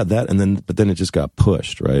 Yeah, but then it just got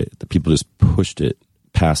pushed, right? The people just pushed it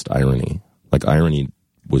past irony. Like, irony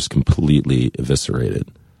was completely eviscerated.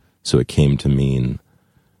 So it came to mean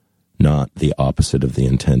not the opposite of the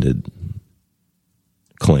intended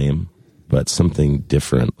claim, but something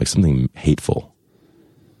different, like something hateful.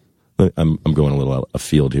 I'm going a little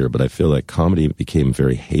afield here, but I feel like comedy became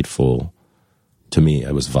very hateful to me.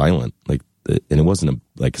 I was violent, like, and it wasn't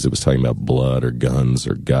because it was talking about blood or guns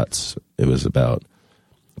or guts. It was about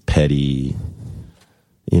petty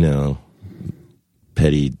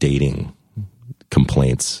dating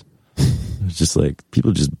complaints. It's just like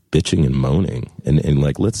people just bitching and moaning, and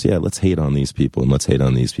like, let's hate on these people, and let's hate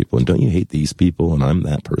on these people, and don't you hate these people, and I'm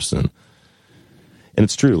that person. And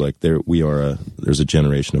it's true, like there's a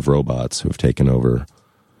generation of robots who have taken over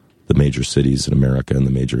the major cities in America and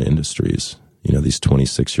the major industries. You know, these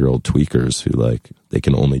 26-year-old tweakers who, like, they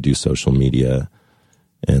can only do social media,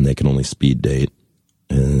 and they can only speed date,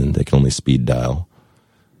 and they can only speed dial.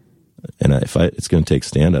 And it's going to take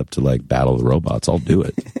stand-up to, like, battle the robots, I'll do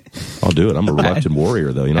it. I'm a reluctant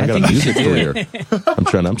warrior, though. You know, I got a music career. I'm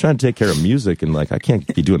trying to take care of music, and, like, I can't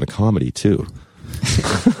be doing the comedy too.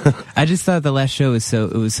 I just thought the last show was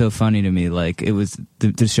so funny to me. Like, it was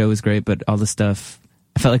the show was great, but all the stuff,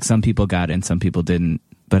 I felt like some people got it and some people didn't.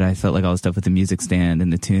 But I felt like all the stuff with the music stand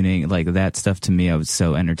and the tuning, like that stuff, to me, I was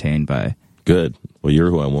so entertained by. Good. Well, you're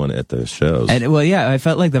who I want at the shows. And, well, yeah, I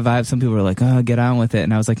felt like the vibe. Some people were like, "Oh, get on with it,"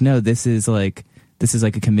 and I was like, "No, this is like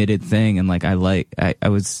a committed thing." And like, I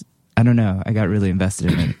don't know, I got really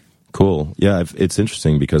invested in it. Cool. Yeah, it's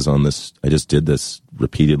interesting because on this, I just did this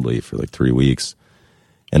repeatedly for like 3 weeks,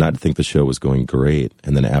 and I'd think the show was going great,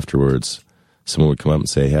 and then afterwards, someone would come up and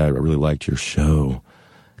say, "Hey, I really liked your show,"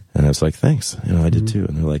 and I was like, "Thanks, I did too."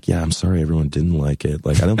 And they're like, "Yeah, I'm sorry, everyone didn't like it.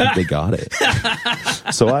 Like, I don't think they got it."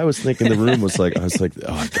 So I was thinking the room was like, "Oh,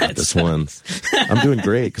 I got this one. I'm doing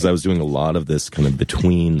great," because I was doing a lot of this kind of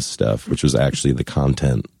between stuff, which was actually the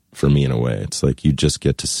content for me in a way. It's like you just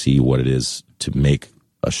get to see what it is to make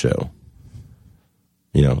a show.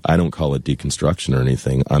 I don't call it deconstruction or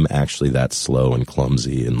anything. I'm actually that slow and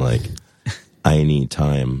clumsy, and like I need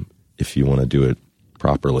time if you want to do it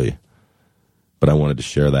properly. But I wanted to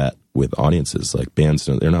share that with audiences. Like, bands,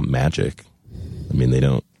 they're not magic. I mean, they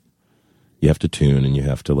don't. You have to tune, and you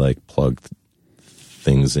have to like plug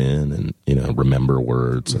things in, and remember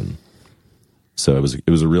words, and so it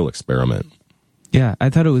was a real experiment. Yeah, I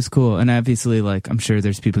thought it was cool. And obviously, like, I'm sure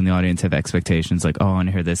there's people in the audience have expectations, like, oh, I want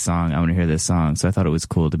to hear this song, I want to hear this song. So I thought it was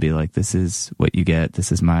cool to be like, this is what you get,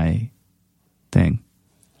 this is my thing.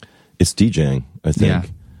 It's DJing, I think. Yeah.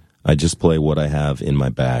 I just play what I have in my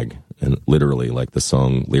bag, and literally, like, the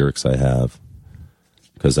song lyrics I have,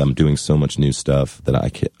 because I'm doing so much new stuff that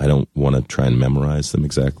I don't want to try and memorize them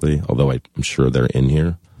exactly, although I'm sure they're in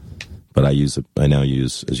here. But I now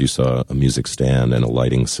use, as you saw, a music stand and a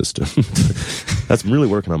lighting system. That's really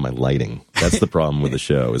working on my lighting. That's the problem with the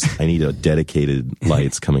show, is I need a dedicated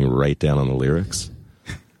lights coming right down on the lyrics,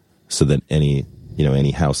 so that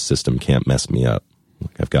any house system can't mess me up.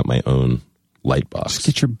 Like, I've got my own light box. Just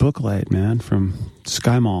get your book light, man, from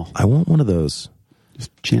Sky Mall. I want one of those.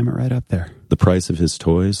 Just jam it right up there. The Price of His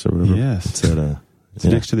Toys, or whatever. Yes. It's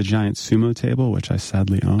next to the giant sumo table, which I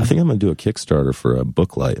sadly own. I think I'm going to do a Kickstarter for a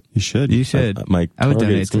book light. You should. You should. My I would target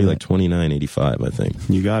donate is going to be like $29.85, I think.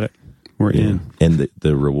 You got it. We're in. And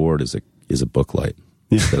the reward is a book light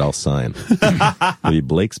that I'll sign. It'll be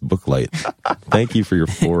Blake's book light. Thank you for your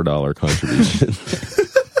 $4 contribution.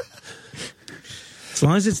 As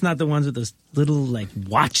long as it's not the ones with those little like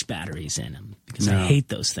watch batteries in them, because I hate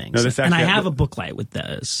those things. No, and I have a book light with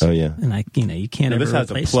those. Oh yeah. And you can't ever this has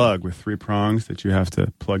a replace plug with 3 prongs that you have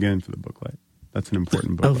to plug in for the book light. That's an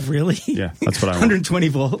important book light. Oh, really? Yeah, that's what I want. 120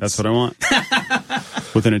 volts. That's what I want.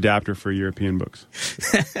 With an adapter for European books.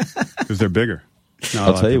 Because they're bigger.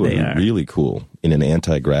 I'll tell you what would be really cool in an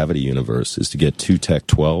anti-gravity universe is to get 2 Tech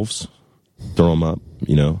 12s, throw them up,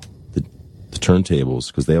 the turntables,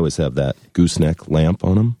 because they always have that gooseneck lamp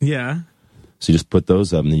on them. Yeah. So you just put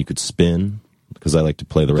those up, and then you could spin, because I like to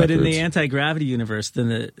play the records. But in the anti-gravity universe, then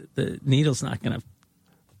the needle's not going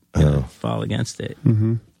to fall against it.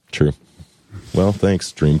 Mm-hmm. True. Well,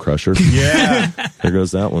 thanks, Dream Crusher. Yeah. There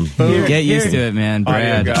goes that one. Get used to it, man.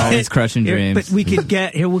 Brad, always crushing dreams. But we could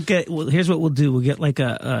get, here's what we'll do. We'll get like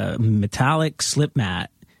a metallic slip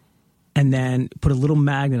mat, and then put a little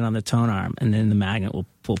magnet on the tone arm, and then the magnet will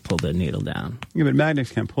pull the needle down. Yeah, but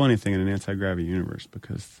magnets can't pull anything in an anti-gravity universe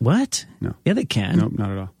because... What? No. Yeah, they can. Nope,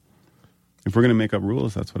 not at all. If we're going to make up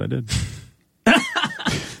rules, that's what I did.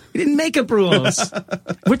 We didn't make up rules.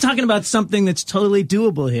 We're talking about something that's totally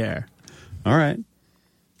doable here. All right.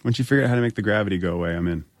 Once you figure out how to make the gravity go away, I'm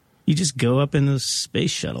in. You just go up in the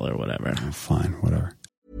space shuttle or whatever. Oh, fine, whatever.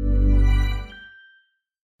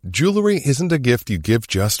 Jewelry isn't a gift you give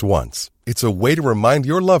just once. It's a way to remind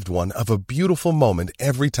your loved one of a beautiful moment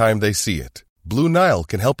every time they see it. Blue Nile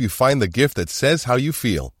can help you find the gift that says how you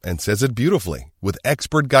feel and says it beautifully, with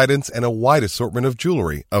expert guidance and a wide assortment of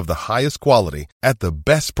jewelry of the highest quality at the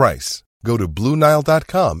best price. Go to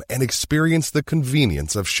BlueNile.com and experience the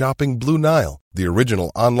convenience of shopping Blue Nile, the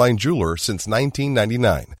original online jeweler since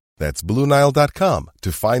 1999. That's BlueNile.com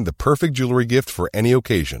to find the perfect jewelry gift for any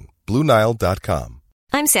occasion. BlueNile.com.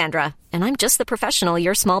 I'm Sandra, and I'm just the professional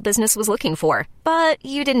your small business was looking for. But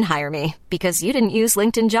you didn't hire me because you didn't use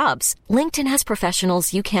LinkedIn Jobs. LinkedIn has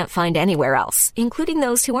professionals you can't find anywhere else, including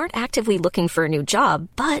those who aren't actively looking for a new job,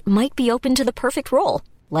 but might be open to the perfect role,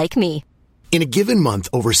 like me. In a given month,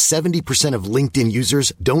 over 70% of LinkedIn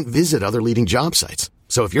users don't visit other leading job sites.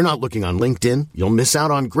 So if you're not looking on LinkedIn, you'll miss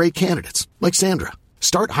out on great candidates like Sandra.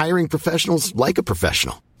 Start hiring professionals like a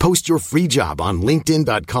professional. Post your free job on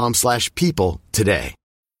linkedin.com/people today.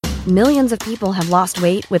 Millions of people have lost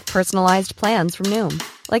weight with personalized plans from Noom.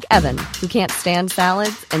 Like Evan, who can't stand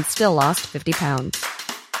salads and still lost 50 pounds.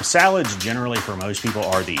 Salads generally for most people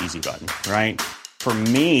are the easy button, right? For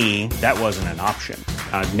me, that wasn't an option.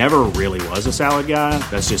 I never really was a salad guy.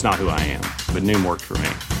 That's just not who I am. But Noom worked for me.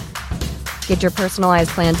 Get your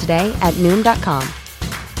personalized plan today at Noom.com.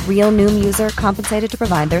 Real Noom user compensated to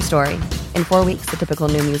provide their story. In 4 weeks, the typical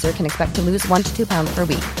Noom user can expect to lose 1 to 2 pounds per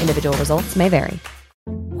week. Individual results may vary.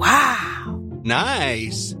 Wow.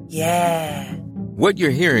 Nice. Yeah. What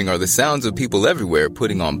you're hearing are the sounds of people everywhere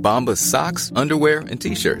putting on Bombas socks, underwear, and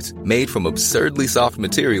T-shirts made from absurdly soft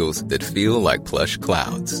materials that feel like plush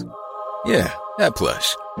clouds. Yeah, that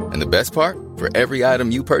plush. And the best part? For every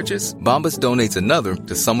item you purchase, Bombas donates another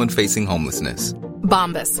to someone facing homelessness.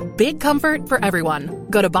 Bombas. Big comfort for everyone.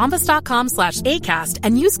 Go to bombas.com/ACAST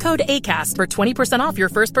and use code ACAST for 20% off your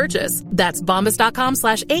first purchase. That's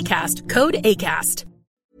bombas.com/ACAST. Code ACAST.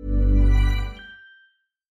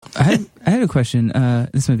 I had a question.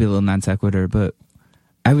 This might be a little non sequitur, but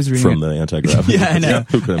I was reading from the anti-gravity. Yeah, I know.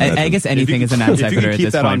 I guess anything is a non sequitur at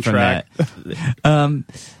this point from that.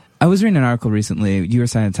 I was reading an article recently. You were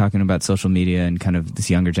talking about social media and kind of this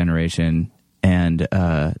younger generation, and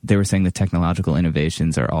they were saying the technological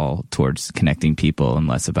innovations are all towards connecting people and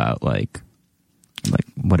less about like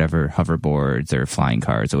whatever hoverboards or flying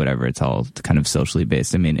cars or whatever. It's all kind of socially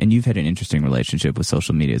based. I mean, and you've had an interesting relationship with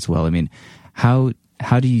social media as well. I mean, how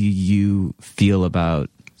do you feel about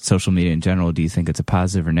social media in general? Do you think it's a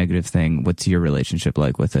positive or negative thing? What's your relationship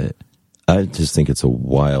like with it? I just think it's a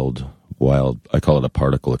wild, I call it a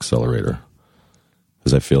particle accelerator,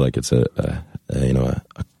 because I feel like it's a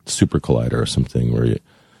super collider or something where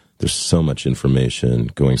there's so much information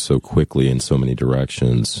going so quickly in so many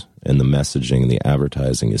directions, and the messaging and the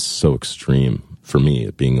advertising is so extreme. For me,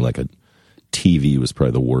 it being like a TV was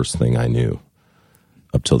probably the worst thing I knew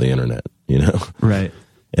up till the internet, you know? Right.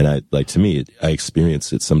 And I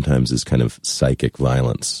experience it sometimes as kind of psychic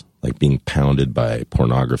violence, like being pounded by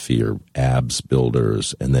pornography or abs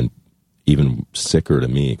builders, and then even sicker to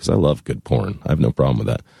me, because I love good porn. I have no problem with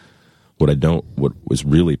that. What was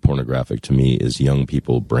really pornographic to me is young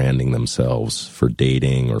people branding themselves for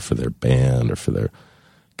dating or for their band or for their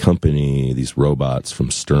company, these robots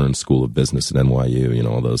from Stern School of Business at NYU, you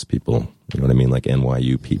know, all those people, you know what I mean? Like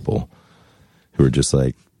NYU people who are just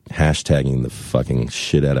like hashtagging the fucking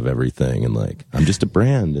shit out of everything and like, I'm just a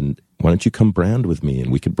brand and why don't you come brand with me and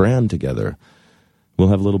we could brand together. We'll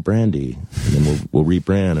have a little brandy and then we'll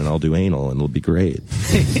rebrand and I'll do anal and it'll be great.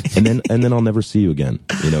 and then I'll never see you again.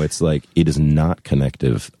 You know, it's like, it is not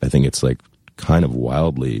connective. I think it's like kind of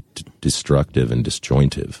wildly destructive and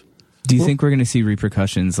disjointive. Do you think we're going to see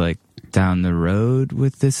repercussions like down the road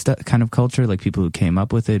with this kind of culture? Like people who came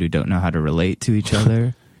up with it, who don't know how to relate to each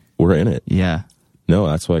other? We're in it. Yeah. No,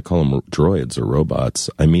 that's why I call them droids or robots.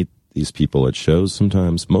 I meet these people at shows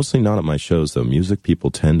sometimes, mostly not at my shows though. Music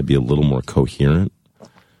people tend to be a little more coherent.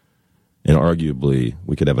 And arguably,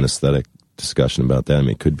 we could have an aesthetic discussion about that. I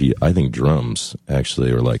mean, it could be, I think drums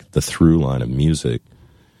actually are like the through line of music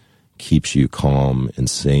keeps you calm and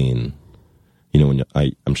sane. You know, when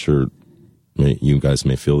I'm sure you guys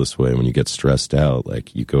may feel this way when you get stressed out,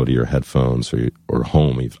 like you go to your headphones or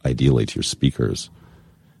home, ideally to your speakers,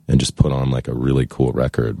 and just put on like a really cool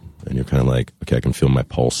record. And you're kind of like, okay, I can feel my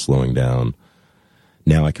pulse slowing down.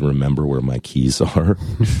 Now I can remember where my keys are,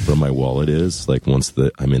 where my wallet is, like once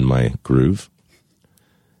I'm in my groove.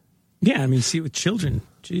 Yeah, I mean, see it with children.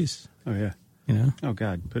 Jeez. Oh, yeah. You know? Oh,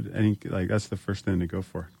 God. That's the first thing to go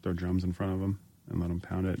for. Throw drums in front of them and let them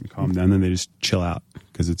pound it and calm down. Then they just chill out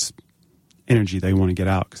because it's energy they want to get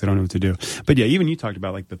out because they don't know what to do. But yeah, even you talked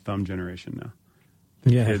about like the thumb generation now.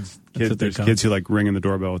 Yeah, there's kids who like ringing the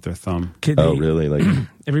doorbell with their thumb. Oh, really? Like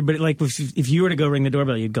everybody, like if you were to go ring the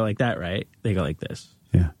doorbell, you'd go like that, right? They go like this.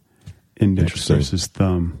 Yeah, index versus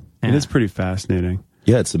thumb. Yeah. It is pretty fascinating.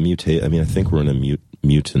 Yeah, it's a mutate. I mean, I think we're in a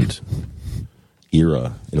mutant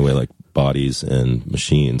era in a way, like bodies and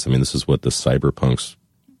machines. I mean, this is what the cyberpunks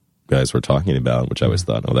guys were talking about, which I always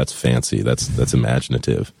thought, oh, that's fancy. That's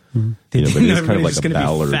imaginative. Mm-hmm. You know, but it's kind of like a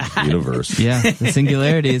Ballard universe. Yeah, the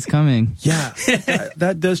singularity is coming. Yeah,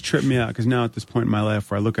 that does trip me out because now at this point in my life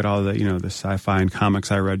where I look at all the, the sci-fi and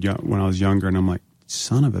comics I read when I was younger, and I'm like,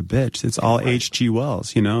 son of a bitch, it's all H.G.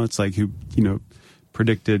 Wells. It's like who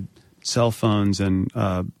predicted cell phones and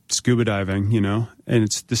scuba diving. And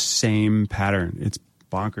it's the same pattern. It's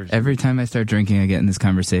bonkers. Every time I start drinking, I get in this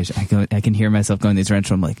conversation. I can hear myself going these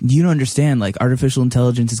rants. I'm like, you don't understand. Like, artificial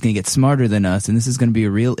intelligence is going to get smarter than us, and this is going to be a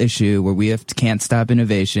real issue where we can't stop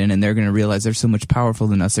innovation, and they're going to realize they're so much powerful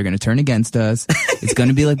than us. They're going to turn against us. It's going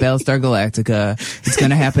to be like Battlestar Galactica. It's going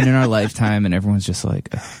to happen in our lifetime, and everyone's just like,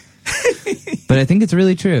 ugh. But I think it's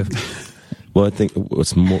really true. Well, I think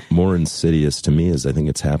what's more insidious to me is I think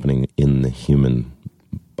it's happening in the human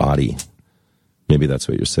body. Maybe that's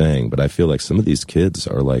what you're saying, but I feel like some of these kids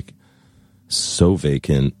are like so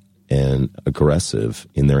vacant and aggressive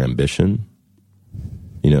in their ambition.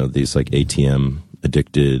 These like ATM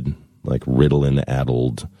addicted, like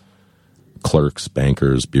Ritalin-addled clerks,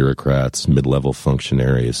 bankers, bureaucrats, mid-level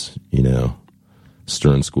functionaries,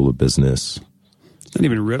 Stern School of Business. It's not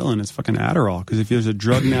even Ritalin, it's fucking Adderall. Because if there's a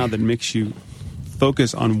drug now that makes you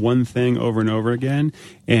focus on one thing over and over again,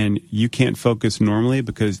 and you can't focus normally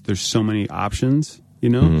because there's so many options. You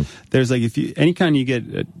know, there's like anytime you get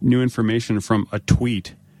new information from a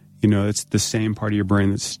tweet, you know, it's the same part of your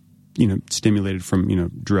brain that's, you know, stimulated from, you know,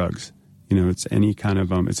 drugs. You know, it's any kind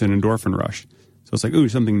of it's an endorphin rush. So it's like, ooh,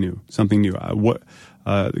 something new.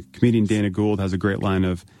 The comedian Dana Gould has a great line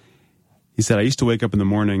of, he said, I used to wake up in the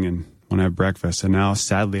morning and when I have breakfast, and now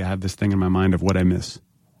sadly I have this thing in my mind of what I miss.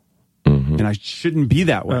 And I shouldn't be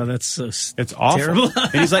that way. Oh, that's so it's awful. Terrible.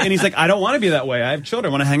 and he's like, I don't want to be that way. I have children,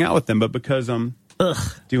 I want to hang out with them, but because I'm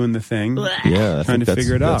doing the thing, trying to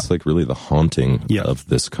figure it out. That's like really the haunting of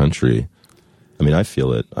this country. I mean, I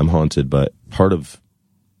feel it. I'm haunted by part of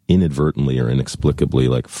inadvertently or inexplicably,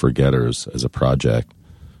 like Forgetters as a project.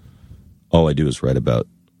 All I do is write about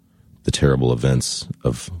the terrible events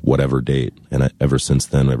of whatever date. And ever since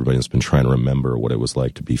then, everybody's been trying to remember what it was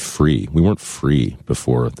like to be free. We weren't free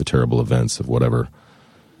before the terrible events of whatever,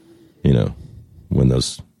 you know, when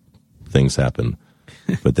those things happened.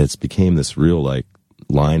 But that's became this real, like,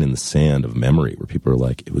 line in the sand of memory where people are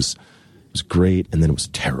like, it was great, and then it was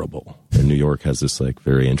terrible. And New York has this, like,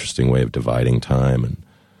 very interesting way of dividing time. And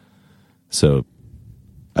so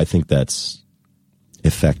I think that's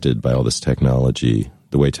affected by all this technology,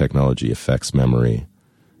 the way technology affects memory,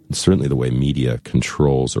 and certainly the way media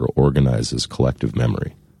controls or organizes collective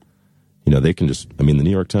memory. You know, they can just, I mean, the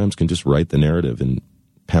New York Times can just write the narrative and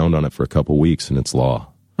pound on it for a couple weeks, and it's law.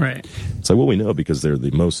 Right. It's like, well, we know because they're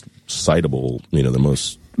the most citable, you know, the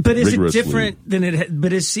most. But is it different than it?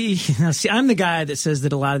 But see, I'm the guy that says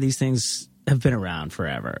that a lot of these things have been around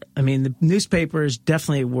forever. I mean, the newspapers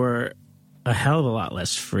definitely were a hell of a lot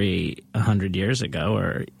less free 100 years ago,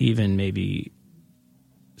 or even maybe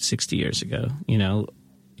 60 years ago. You know,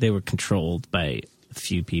 they were controlled by a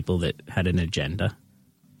few people that had an agenda.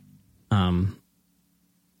 The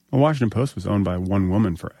Washington Post was owned by one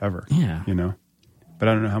woman forever. Yeah. You know? But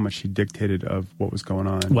I don't know how much she dictated of what was going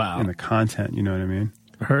on in the content, you know what I mean?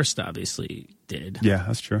 Hearst obviously did. Yeah,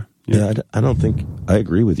 that's true. Yeah, I don't think, I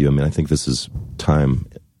agree with you. I mean, I think this is time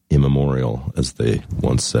immemorial, as they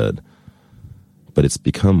once said. But it's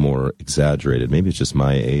become more exaggerated. Maybe it's just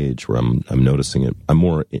my age where I'm noticing it. I'm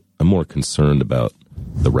more concerned about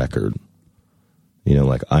the record. You know,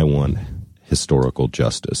 like, I want historical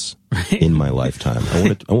justice in my lifetime.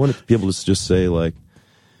 I want to be able to just say, like,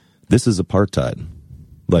 this is apartheid.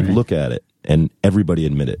 Like, look at it, and everybody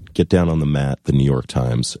admit it. Get down on the mat, the New York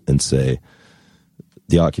Times, and say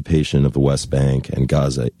the occupation of the West Bank and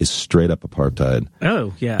Gaza is straight up apartheid.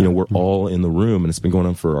 Oh, yeah. You know, we're all in the room, and it's been going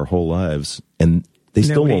on for our whole lives, and they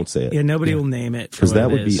still won't say it. Yeah, nobody will name it. Because that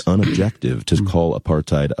would be unobjective to call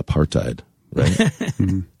apartheid,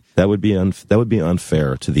 right? That would be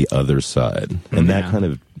unfair to the other side. And that kind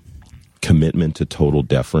of commitment to total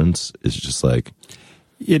deference is just like...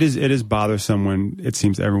 It is bothersome when it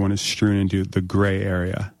seems everyone is strewn into the gray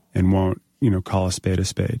area and won't, you know, call a spade a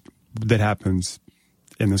spade. That happens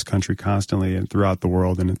in this country constantly and throughout the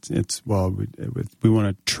world. And it's we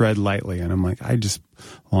want to tread lightly. And I'm like, I just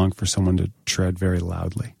long for someone to tread very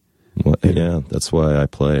loudly. Well, yeah, that's why I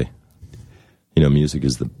play. You know, music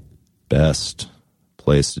is the best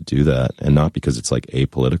place to do that. And not because it's like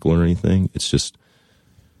apolitical or anything. It's just...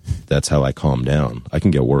 that's how I calm down. I can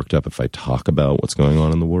get worked up if I talk about what's going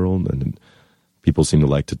on in the world, and people seem to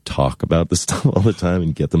like to talk about this stuff all the time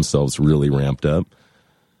and get themselves really ramped up.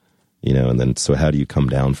 You know, and then, so how do you come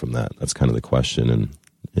down from that? That's kind of the question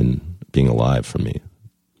in being alive for me.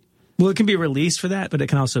 Well, it can be a release for that, but it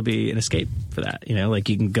can also be an escape for that. You know, like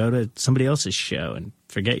you can go to somebody else's show and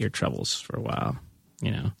forget your troubles for a while. You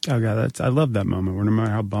know. Oh God, I love that moment. No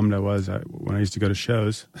matter how bummed I was when I used to go to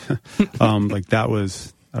shows, like that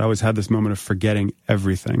was. I always had this moment of forgetting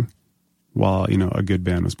everything while, you know, a good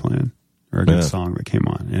band was playing or a good song that came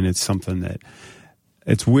on. And it's something that,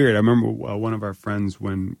 it's weird. I remember one of our friends,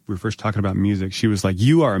 when we were first talking about music, she was like,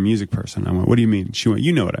 you are a music person. I went, what do you mean? She went,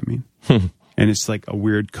 you know what I mean. And it's like a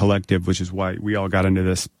weird collective, which is why we all got into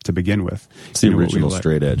this to begin with. It's the original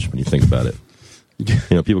straight edge when you think about it. You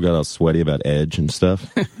know, people got all sweaty about edge and stuff,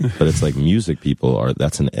 but it's like music people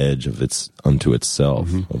that's an edge of unto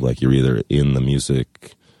itself. Of like, you're either in the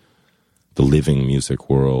music, the living music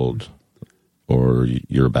world, or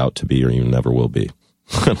you're about to be, or you never will be.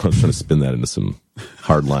 I'm trying to spin that into some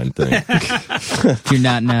hardline thing. If you're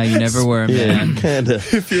not now, you never were, man. Kinda.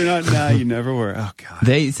 If you're not now, you never were. Oh, God.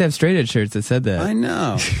 They used to have straight edge shirts that said that. I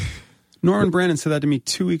know. Norman Brandon said that to me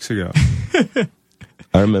 2 weeks ago.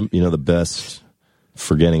 I remember, you know, the best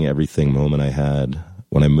forgetting everything moment I had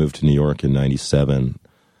when I moved to New York in 97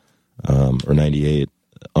 or 98.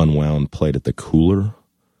 Unwound played at the Cooler,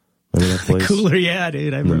 Remember that place? Cooler, yeah,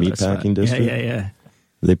 dude. I In the remember that meatpacking spot. district? Yeah.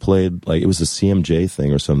 They played, like, it was a CMJ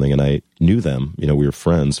thing or something, and I knew them. You know, we were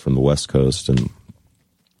friends from the West Coast, and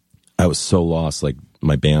I was so lost. Like,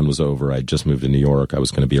 my band was over. I just moved to New York. I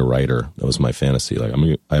was going to be a writer. That was my fantasy.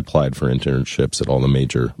 Like, I applied for internships at all the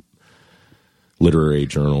major literary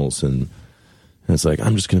journals, and it's like,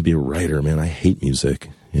 I'm just going to be a writer, man. I hate music.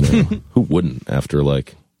 You know, who wouldn't after,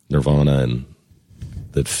 like, Nirvana and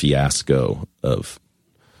the fiasco of,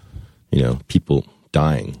 you know, people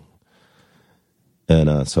dying.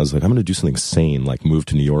 And so I was like, I'm going to do something sane, like move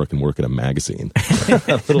to New York and work at a magazine.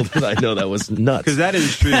 Little did I know that was nuts. Because that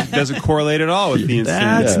industry doesn't correlate at all with being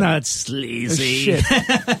That's seen. not sleazy.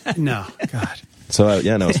 No, God. So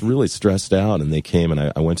I was really stressed out, and they came, and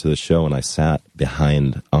I went to the show, and I sat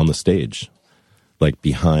on the stage, like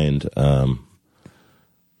behind, I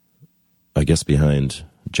guess behind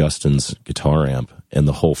Justin's guitar amp, and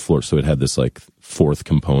the whole floor. So it had this like fourth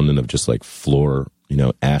component of just like floor, you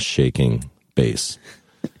know, ass shaking bass.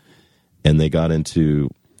 And they got into,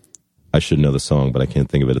 I should know the song, but I can't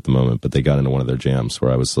think of it at the moment, but they got into one of their jams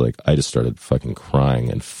where I was like, I just started fucking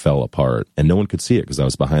crying and fell apart, and no one could see it because I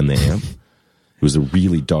was behind the amp. It was a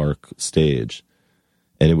really dark stage,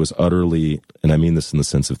 and it was utterly, and I mean this in the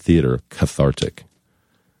sense of theater, cathartic.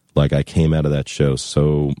 Like, I came out of that show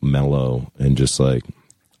so mellow and just like,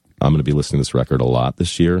 I'm going to be listening to this record a lot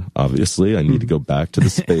this year, obviously. I need to go back to the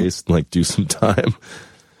space and like do some time.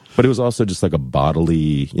 But it was also just like a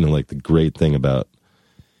bodily, you know, like the great thing about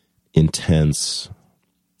intense,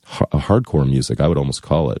 hardcore music, I would almost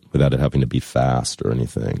call it, without it having to be fast or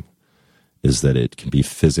anything, is that it can be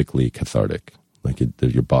physically cathartic. Like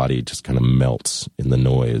your body just kind of melts in the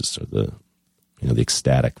noise or the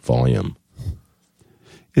ecstatic volume.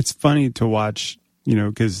 It's funny to watch, you know,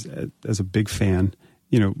 because as a big fan,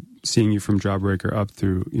 you know, seeing you from Jawbreaker up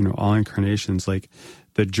through, you know, all incarnations, like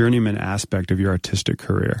the journeyman aspect of your artistic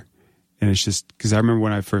career. And it's just, because I remember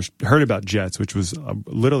when I first heard about Jets, which was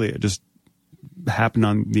literally, it just happened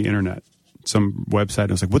on the internet, some website.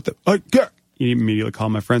 I was like, what the, you immediately call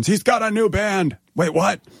my friends, he's got a new band. Wait,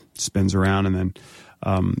 what? Spins around, and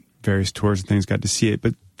then various tours and things, got to see it.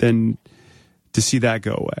 But then to see that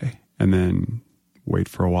go away and then wait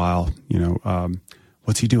for a while, you know,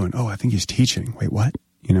 what's he doing? Oh, I think he's teaching. Wait, what?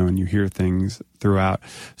 You know, and you hear things throughout.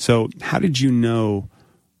 So how did you know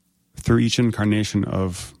through each incarnation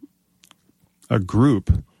of a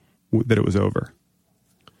group that it was over?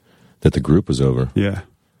 That the group was over? Yeah.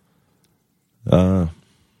 I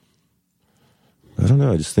don't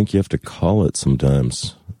know. I just think you have to call it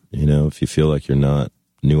sometimes. You know, if you feel like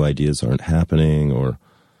new ideas aren't happening, or,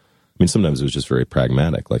 I mean, sometimes it was just very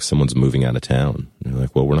pragmatic. Like someone's moving out of town. And you're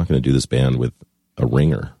like, well, we're not going to do this band with a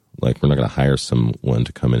ringer. Like, we're not going to hire someone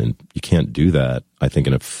to come in, and you can't do that, I think,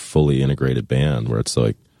 in a fully integrated band where it's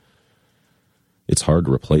like, it's hard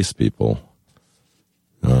to replace people.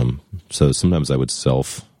 So sometimes I would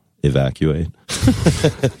self-evacuate.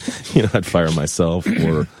 You know, I'd fire myself,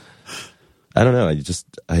 or I don't know. I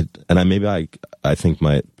think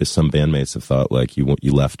some bandmates have thought like you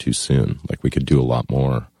left too soon. Like we could do a lot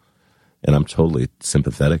more, and I'm totally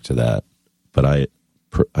sympathetic to that. But I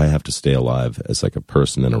have to stay alive as like a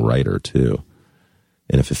person and a writer too.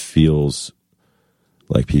 And if it feels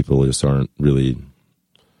like people just aren't really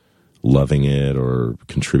loving it or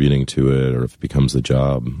contributing to it, or if it becomes a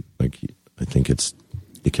job, like I think it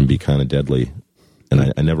can be kind of deadly.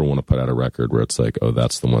 And I never want to put out a record where it's like, oh,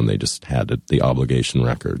 that's the one they just had the obligation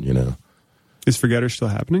record, you know. Is Forgetter still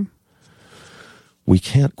happening? We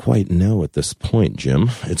can't quite know at this point, Jim.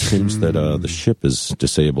 It seems that the ship is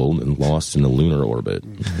disabled and lost in a lunar orbit.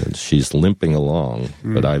 And she's limping along,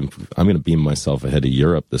 but I'm going to beam myself ahead to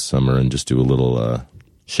Europe this summer and just do a little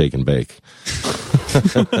shake and bake.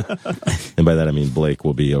 And by that I mean Blake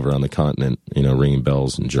will be over on the continent, you know, ringing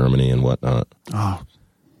bells in Germany and whatnot. Oh,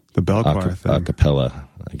 the bell choir thing. A cappella,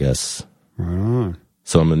 I guess. Right on.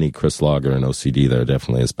 So I'm going to need Chris Lager and OCD there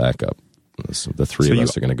definitely as backup. So the three of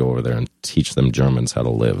us are going to go over there and teach them Germans how to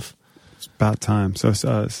live. It's about time.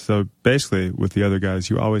 So basically, with the other guys,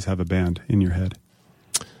 you always have a band in your head.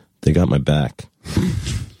 They got my back.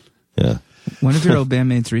 Yeah. One of your old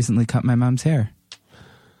bandmates recently cut my mom's hair.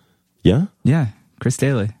 Yeah? Yeah, Chris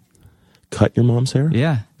Daly. Cut your mom's hair?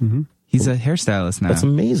 Yeah. Mm-hmm. He's a hairstylist now. That's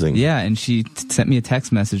amazing. Yeah, and she sent me a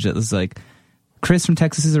text message that was like, Chris from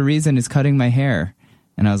Texas Is a Reason is cutting my hair.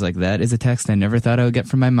 And I was like, that is a text I never thought I would get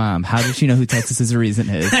from my mom. How did she know who Texas Is a Reason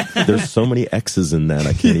is? There's so many X's in that,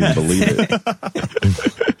 I can't even believe it.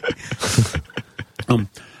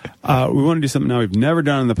 We want to do something now we've never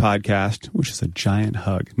done on the podcast, which is a giant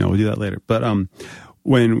hug. No, we'll do that later. But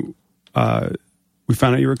when we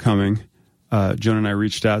found out you were coming, Joan and I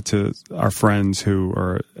reached out to our friends who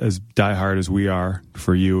are as diehard as we are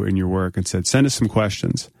for you and your work and said, send us some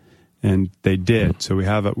questions. And they did. So we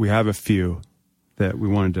have a few that we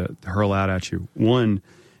wanted to hurl out at you. One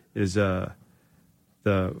is the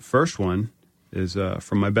first one is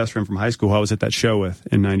from my best friend from high school who I was at that show with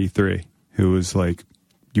in 93, who was like,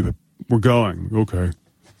 we're going, okay,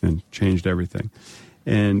 and changed everything.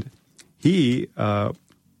 And he had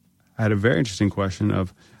a very interesting question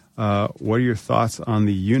of, what are your thoughts on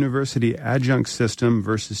the university adjunct system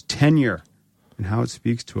versus tenure and how it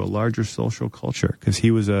speaks to a larger social culture? Because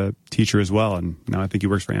he was a teacher as well, and now I think he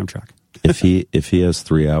works for Amtrak. If he has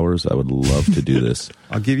 3 hours, I would love to do this.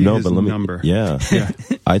 I'll give you his number. Yeah.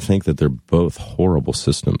 I think that they're both horrible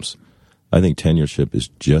systems. I think tenureship is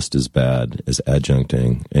just as bad as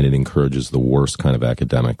adjuncting, and it encourages the worst kind of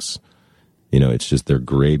academics. It's just they're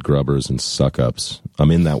grade grubbers and suck-ups.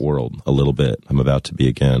 I'm in that world a little bit. I'm about to be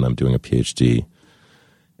again. I'm doing a PhD.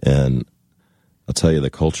 And I'll tell you, the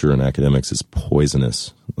culture in academics is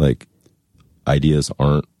poisonous. Like, ideas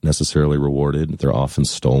aren't necessarily rewarded. They're often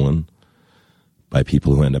stolen by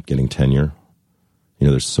people who end up getting tenure.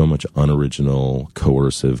 There's so much unoriginal,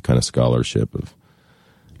 coercive kind of scholarship of,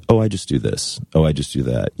 oh, I just do this. Oh, I just do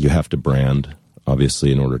that. You have to brand,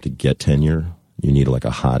 obviously, in order to get tenure. You need like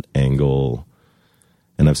a hot angle.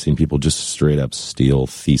 And I've seen people just straight up steal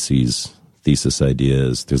thesis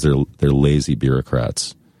ideas because they're lazy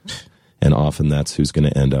bureaucrats. And often that's who's going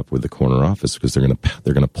to end up with the corner office because they're going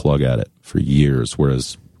to plug at it for years.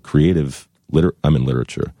 Whereas I'm in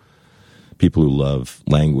literature. People who love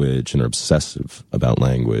language and are obsessive about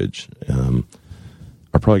language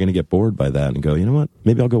are probably going to get bored by that and go, you know what?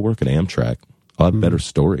 Maybe I'll go work at Amtrak. I'll have better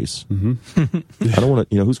stories. Mm-hmm. I don't want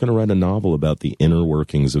to, who's going to write a novel about the inner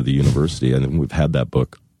workings of the university? And we've had that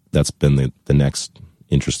book. That's been the next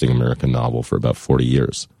interesting American novel for about 40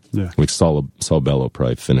 years. Yeah. Like Saul Bellow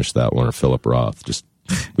probably finished that one, or Philip Roth. Just,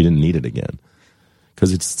 we didn't need it again.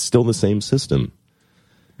 Because it's still the same system.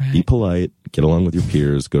 Right. Be polite, get along with your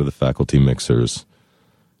peers, go to the faculty mixers.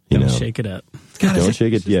 Don't shake it up. Don't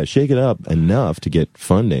shake it. Yeah, shake it up enough to get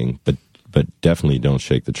funding, but definitely don't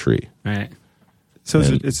shake the tree. Right. So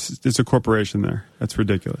it's a corporation there. That's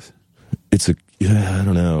ridiculous. I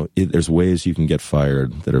don't know. There's ways you can get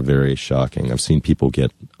fired that are very shocking. I've seen people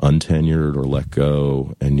get untenured or let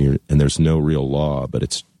go, and there's no real law,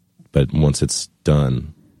 but once it's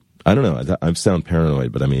done, I don't know. I sound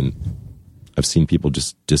paranoid, but I mean, I've seen people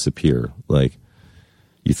just disappear. Like,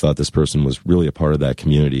 you thought this person was really a part of that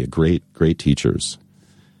community, great teachers,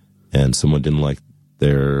 and someone didn't like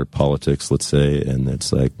their politics, let's say, and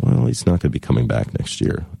it's like, well, he's not going to be coming back next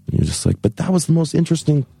year. And you're just like, but that was the most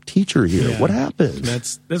interesting teacher here. Yeah. What happened?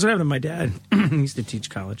 That's what happened to my dad. He used to teach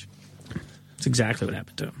college. That's exactly what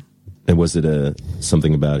happened to him. And was it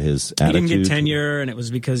something about his attitude? He didn't get tenure, and it was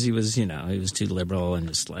because he was, he was too liberal and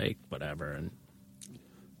just like whatever. And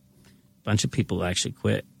a bunch of people actually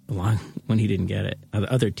quit when he didn't get it.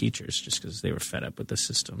 Other teachers, just because they were fed up with the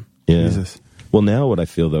system. Yeah. Jesus. Well, now what I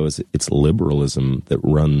feel, though, is it's liberalism that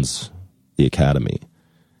runs the academy.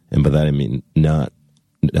 And by that I mean not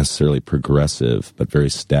necessarily progressive, but very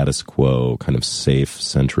status quo, kind of safe,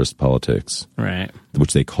 centrist politics. Right.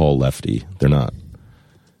 Which they call lefty. They're not.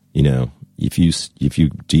 If you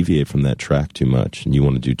deviate from that track too much and you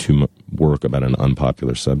want to do too much work about an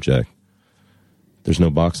unpopular subject, there's no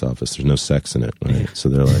box office. There's no sex in it, right? Yeah. So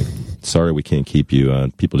they're like, sorry, we can't keep you.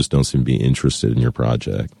 People just don't seem to be interested in your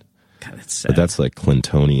project. God, that's sad. But that's like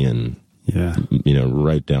Clintonian, yeah.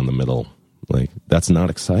 Right down the middle. Like, that's not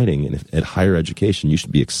exciting. And at higher education, you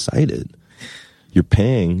should be excited. You're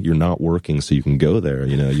paying, you're not working, so you can go there.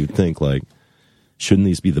 You'd think, like, shouldn't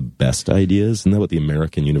these be the best ideas? Isn't that what the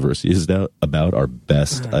American university is about, our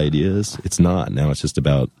best ideas? It's not. Now it's just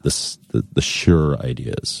about the sure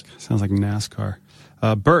ideas. Sounds like NASCAR.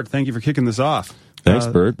 Bert, thank you for kicking this off. Thanks,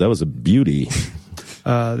 Bert. That was a beauty.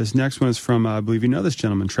 This next one is from, I believe you know this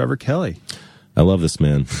gentleman, Trevor Kelly. I love this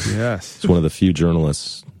man. Yes. He's one of the few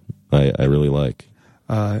journalists I really like.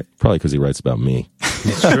 Probably because he writes about me.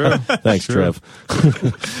 It's true. Thanks, true. Trev.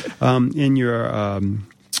 In your...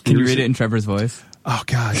 Can you read it in Trevor's voice? Oh,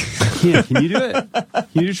 God. I can't. Can you do it? Can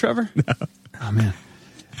you do Trevor? No. Oh,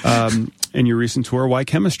 man. In your recent tour, why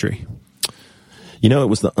chemistry? It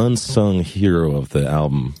was the unsung hero of the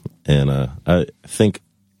album. And I think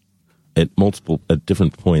at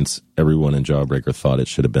different points, everyone in Jawbreaker thought it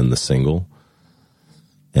should have been the single.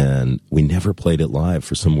 And we never played it live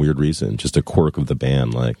for some weird reason. Just a quirk of the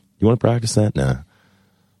band. Like, you want to practice that? Nah.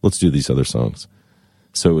 Let's do these other songs.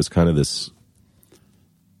 So it was kind of this...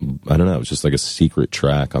 I don't know, it was just like a secret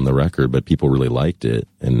track on the record, but people really liked it,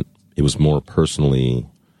 and it was more personally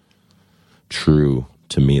true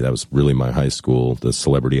to me. That was really my high school, the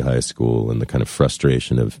celebrity high school, and the kind of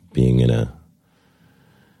frustration of being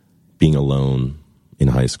alone in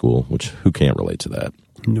high school, which who can't relate to that?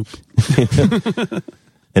 Nope.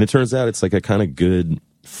 And it turns out it's like a kind of good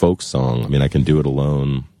folk song. I mean, I can do it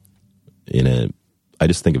alone I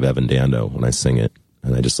just think of Evan Dando when I sing it,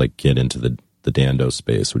 and I just like get into the Dando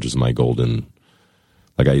space, which is my golden,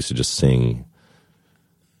 like I used to just sing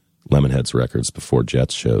Lemonheads records before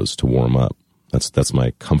Jets shows to warm up. That's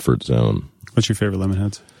my comfort zone. What's your favorite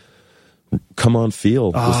Lemonheads? Come On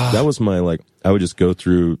Feel. That was my, like, I would just go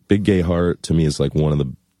through. Big Gay Heart to me is like one of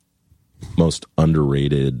the most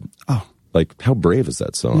underrated. Oh. Like, how brave is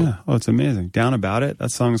that song? Yeah. Oh, it's amazing. Down About It.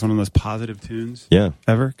 That song is one of the most positive tunes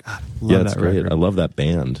ever. God, yeah, it's great. record. I love that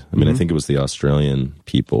band. I mean, I think it was the Australian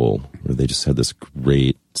people where they just had this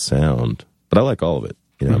great sound. But I like all of it.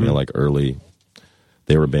 You know, I mean, I like early.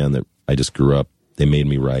 They were a band that I just grew up. They made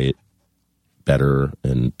me write better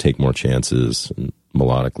and take more chances. And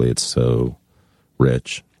melodically, it's so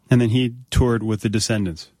rich. And then he toured with the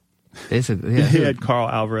Descendants. Basically, yeah. He had Carl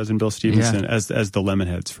Alvarez and Bill Stevenson as the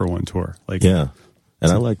Lemonheads for one tour. Like, yeah,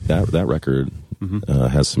 and I like that record.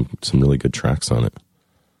 Has some really good tracks on it.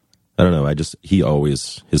 I don't know.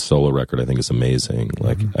 His solo record I think is amazing.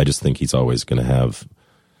 Like I just think he's always going to have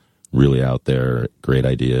really out there great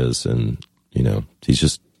ideas, and you know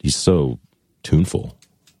he's so tuneful.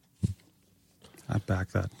 I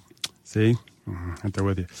back that. See, right there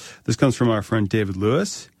with you. This comes from our friend David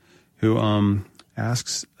Lewis, who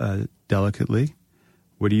asks delicately,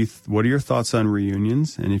 what are your thoughts on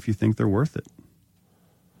reunions, and if you think they're worth it?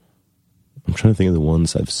 I'm trying to think of the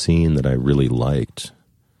ones I've seen that I really liked,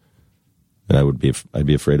 and I'd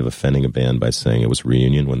be afraid of offending a band by saying it was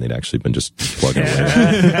reunion when they'd actually been just plugging away.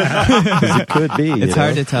 'Cause it could be. It's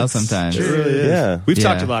hard to tell sometimes. It really is. Yeah, we've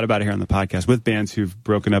talked a lot about it here on the podcast with bands who've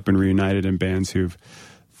broken up and reunited, and bands who've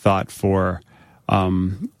thought for,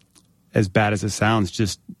 as bad as it sounds,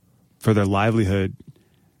 just for their livelihood,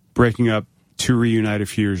 breaking up to reunite a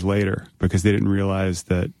few years later because they didn't realize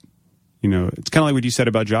that, you know, it's kind of like what you said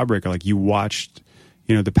about Jawbreaker. Like you watched,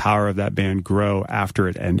 you know, the power of that band grow after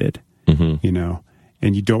it ended, you know,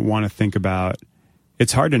 and you don't want to think about,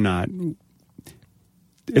 it's hard to not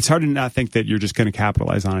think that you're just going to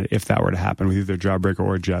capitalize on it if that were to happen with either Jawbreaker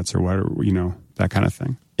or Jets or whatever, you know, that kind of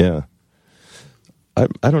thing. Yeah.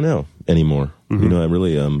 I don't know anymore. You know, I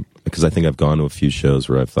really, because I think I've gone to a few shows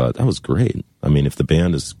where I've thought, that was great. I mean, if the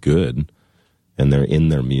band is good and they're in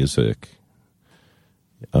their music,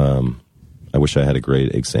 I wish I had a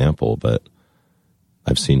great example, but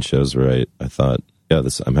I've seen shows where I thought, yeah,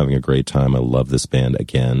 I'm having a great time. I love this band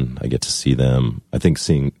again. I get to see them. I think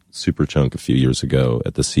seeing Superchunk a few years ago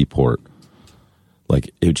at the Seaport, like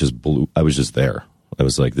it just blew. I was just there. I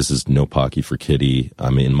was like, this is no Pocky for Kitty.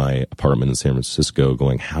 I'm in my apartment in San Francisco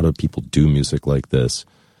going, how do people do music like this?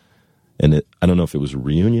 And I don't know if it was a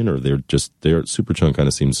reunion or their Superchunk kind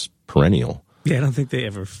of seems perennial. Yeah, I don't think they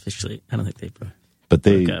ever officially, But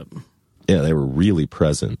broke up. Yeah, they were really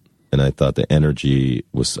present. And I thought the energy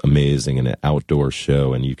was amazing in an outdoor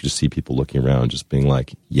show. And you could just see people looking around just being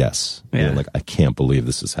like, yes. Yeah. You know, like, I can't believe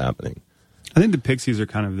this is happening. I think the Pixies are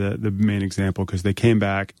kind of the main example because they came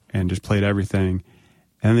back and just played everything.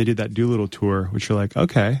 And then they did that Doolittle tour, which you're like,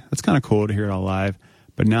 okay, that's kind of cool to hear it all live.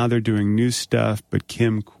 But now they're doing new stuff, but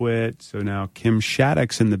Kim quit. So now Kim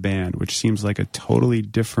Shattuck's in the band, which seems like a totally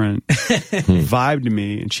different vibe to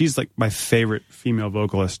me. And she's like my favorite female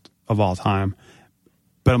vocalist of all time.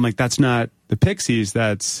 But I'm like, that's not the Pixies,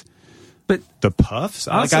 that's the Puffs.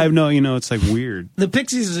 Also, like, I have no, you know, it's like weird. The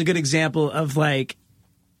Pixies is a good example of like,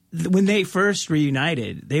 when they first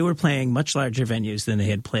reunited, they were playing much larger venues than they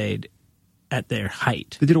had played at their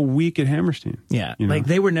height. They did a week at Hammerstein. Yeah. You know? Like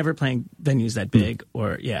they were never playing venues that big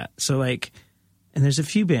So like, and there's a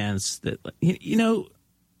few bands that, you know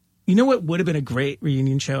what would have been a great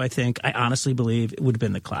reunion show, I think? I honestly believe it would have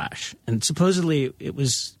been The Clash. And supposedly it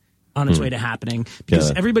was on its way to happening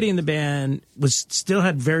because everybody in the band still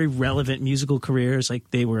had very relevant musical careers.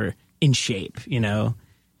 Like they were in shape, you know?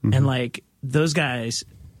 And like those guys,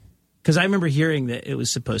 because I remember hearing that it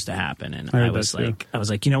was supposed to happen, and I was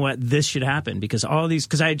like, you know what, this should happen because all these,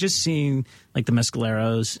 because I had just seen like the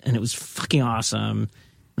Mescaleros, and it was fucking awesome,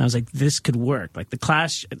 and I was like, this could work. Like the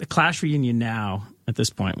Clash reunion now at this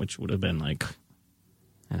point, which would have been like,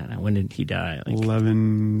 I don't know, when did he die? Like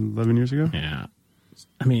 11 years ago. Yeah,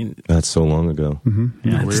 I mean that's so long ago.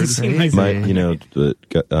 Yeah, weird.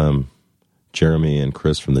 Jeremy and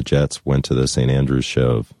Chris from the Jets went to the St. Andrews show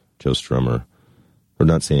of Joe Strummer. Or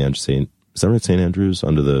not St. Andrews, is that right? St. Andrews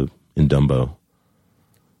in Dumbo.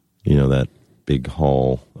 You know, that big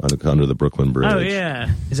hall under the Brooklyn Bridge. Oh, yeah.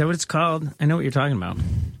 Is that what it's called? I know what you're talking about.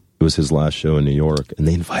 It was his last show in New York, and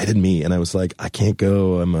they invited me, and I was like, I can't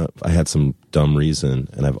go. I had some dumb reason,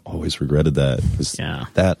 and I've always regretted that.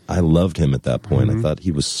 That I loved him at that point. I thought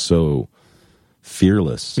he was so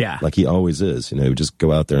fearless, like he always is. He would just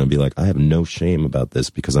go out there and be like, I have no shame about this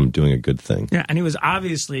because I'm doing a good thing. Yeah, and he was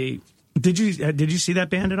obviously. Did you see that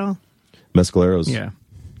band at all? Mescaleros? Yeah.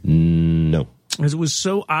 No. Because it was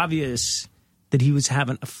so obvious that he was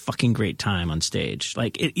having a fucking great time on stage.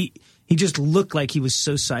 Like he just looked like he was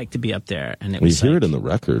so psyched to be up there, and it was. You hear it in the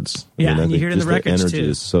records. Yeah, I hear it in the records energy too.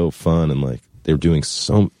 is so fun, and like they're doing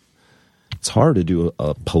so. It's hard to do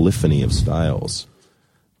a polyphony of styles,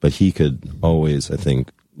 but he could always, I think,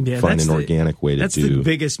 find an organic way to do. That's the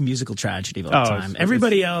biggest musical tragedy of all time.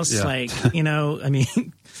 Everybody else, I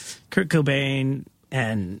mean, Kurt Cobain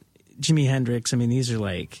and Jimi Hendrix. I mean, these are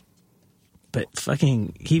like. But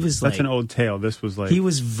fucking, he was like... That's an old tale. This was like... He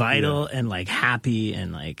was vital and like happy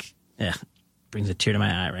and like... brings a tear to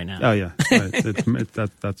my eye right now. Oh, yeah.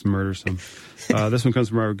 That's murdersome. This one comes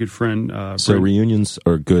from our good friend... so reunions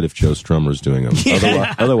are good if Joe Strummer's doing them.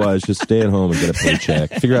 Yeah. Otherwise, just stay at home and get a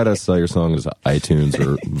paycheck. Figure out how to sell your songs to iTunes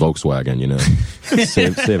or Volkswagen,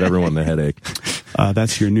 Save everyone the headache.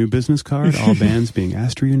 That's your new business card. All bands being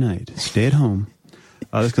asked to reunite. Stay at home.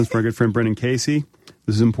 This comes from our good friend Brendan Casey.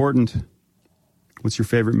 This is important. What's your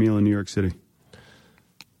favorite meal in New York City?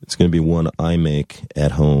 It's going to be one I make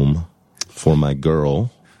at home for my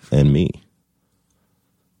girl and me.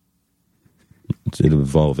 It'll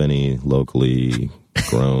involve any locally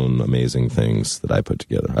grown amazing things that I put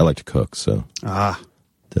together. I like to cook, so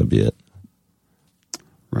that'll be it.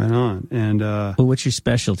 Right on. And well, what's your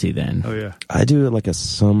specialty then? Oh, yeah. I do like a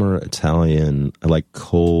summer Italian. I like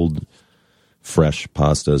cold, fresh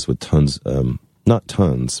pastas with tons, not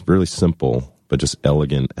tons, really simple, but just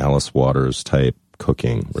elegant Alice Waters type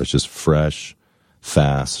cooking, where it's just fresh,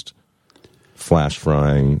 fast, flash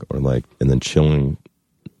frying, or and then chilling,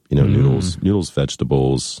 noodles,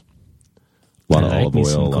 vegetables, a lot of olive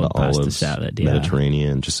oil, a lot of olives, salad,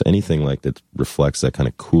 Mediterranean, just anything that reflects that kind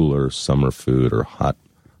of cooler summer food or hot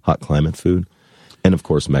climate food. And of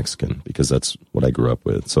course Mexican, because that's what I grew up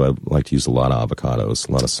with. So I like to use a lot of avocados,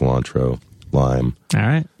 a lot of cilantro, lime. All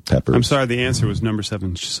right. Peppers. I'm sorry, the answer was number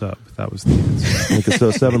 7 sub. That was the answer. So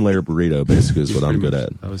a 7-layer burrito basically is what I'm good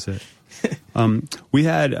at. That was it. We've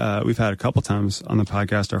had a couple times on the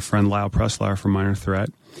podcast our friend Lyle Preslar from Minor Threat,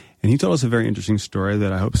 and he told us a very interesting story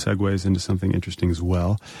that I hope segues into something interesting as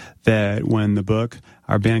well. That when the book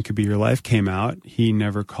Our Band Could Be Your Life came out, he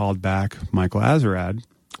never called back Michael Azerrad,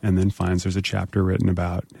 and then finds there's a chapter written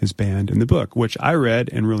about his band in the book, which I read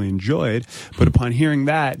and really enjoyed. But upon hearing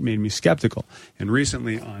that, it made me skeptical. And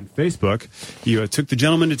recently on Facebook, you took the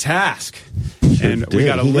gentleman to task. And we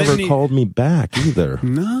got a He litany. never called me back either.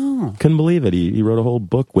 No. Couldn't believe it. He wrote a whole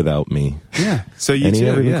book without me. Yeah. So you and he too,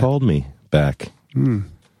 never even called me back.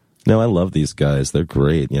 No, I love these guys. They're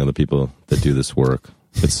great. The people that do this work.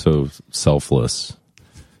 It's so selfless.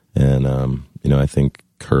 And, I think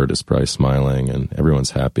Kurt is probably smiling, and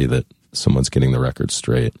everyone's happy that someone's getting the record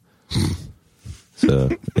straight.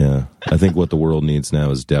 So, yeah. I think what the world needs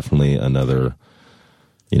now is definitely another,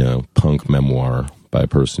 punk memoir by a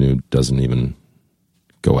person who doesn't even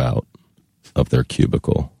go out of their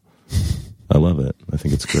cubicle. I love it. I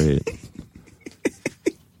think it's great.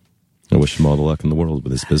 I wish him all the luck in the world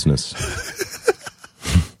with his business.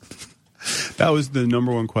 That was the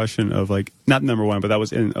number one question of not number one, but that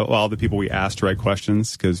was in all the people we asked to write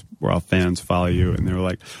questions because we're all fans, follow you, and they were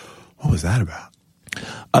like, what was that about?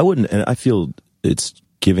 I wouldn't, and I feel it's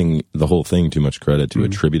giving the whole thing too much credit to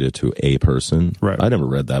attribute it to a person. Right. I never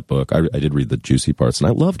read that book. I did read the juicy parts, and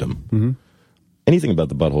I loved them. Anything about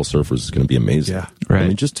the Butthole Surfers is going to be amazing. Yeah, right. I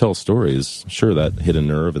mean, just tell stories. Sure, that hit a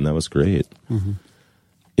nerve, and that was great.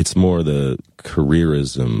 It's more the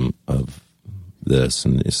careerism of this,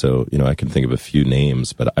 and so I can think of a few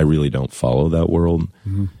names, but I really don't follow that world.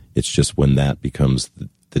 It's just when that becomes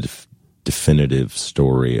the definitive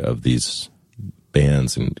story of these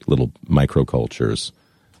bands and little microcultures,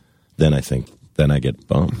 then I get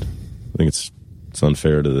bummed. I think it's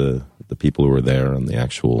unfair to the people who are there and the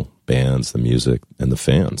actual bands, the music, and the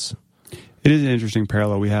fans. It is an interesting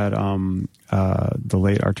parallel. We had the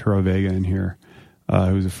late Arturo Vega in here,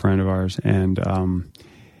 who's a friend of ours, and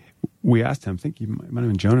we asked him, I think it might have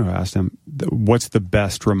been Jonah who asked him, what's the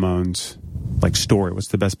best Ramones story? What's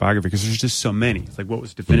the best biography? Because there's just so many. It's what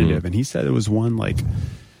was definitive? And he said it was one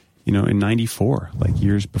in 94,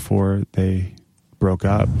 years before they broke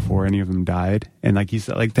up, before any of them died. And he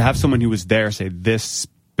said, to have someone who was there say this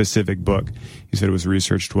specific book. He said it was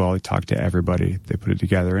researched well. He talked to everybody. They put it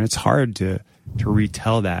together. And it's hard to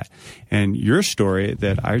retell that. And your story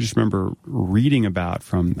that I just remember reading about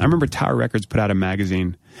I remember Tower Records put out a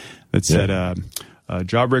magazine that said,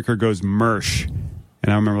 Jawbreaker goes Mersh.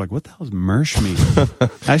 And I remember like, what the hell does Mersh mean?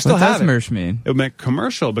 I still what have does it. Mersh mean? It meant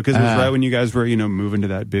commercial because it was right when you guys were, moving to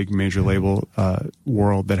that big major label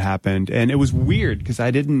world that happened. And it was weird because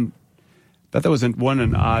I thought that was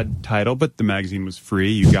an odd title, but the magazine was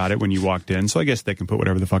free. You got it when you walked in. So I guess they can put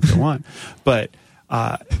whatever the fuck they want. But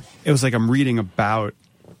it was like I'm reading about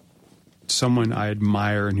someone I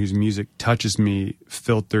admire and whose music touches me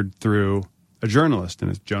filtered through a journalist.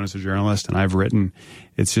 And Jonah's a journalist and I've written.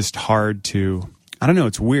 It's just hard to... I don't know.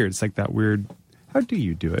 It's weird. It's like that weird. How do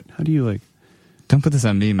you do it? How do you like? Don't put this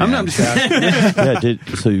on me, man. I'm just asking.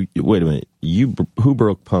 So wait a minute. Who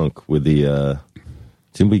broke punk with the?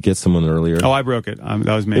 Didn't we get someone earlier? Oh, I broke it. That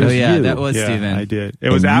was me. Oh yeah, you. that was yeah, Steven. I did.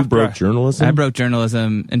 It was after you broke journalism. I broke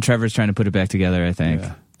journalism, and Trevor's trying to put it back together. I think.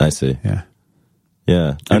 Yeah. I see. Yeah.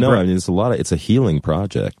 I know. I mean, it's a healing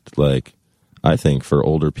project. Like, I think for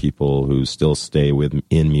older people who still stay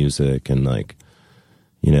in music and like.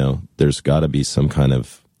 There's got to be some kind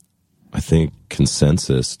of, I think,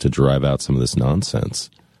 consensus to drive out some of this nonsense.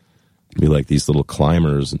 Be like these little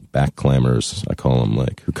climbers, back climbers, I call them,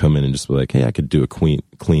 like, who come in and just be like, hey, I could do a clean,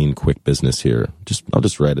 quick business here. I'll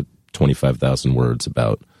just write 25,000 words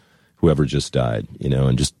about whoever just died,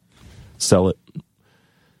 and just sell it.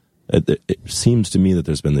 It seems to me that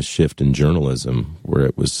there's been this shift in journalism where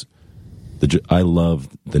it was, I love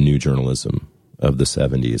the new journalism of the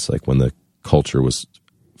 70s, like when the culture was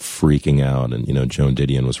freaking out and Joan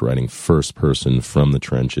Didion was writing first person from the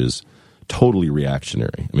trenches, totally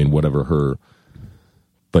reactionary. I mean, whatever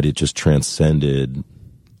but it just transcended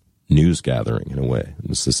news gathering in a way. It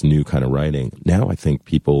was this new kind of writing. Now I think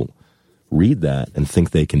people read that and think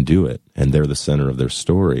they can do it and they're the center of their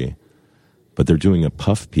story, but they're doing a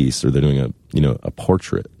puff piece or they're doing a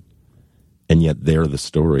portrait, and yet they're the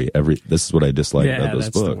story. This is what I dislike about those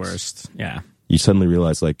books. Yeah, that's the worst. Yeah. You suddenly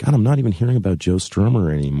realize, like, God, I'm not even hearing about Joe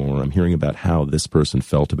Strummer anymore. I'm hearing about how this person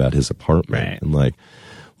felt about his apartment. Right. And, like,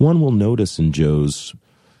 one will notice in Joe's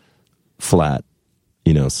flat,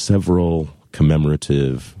 several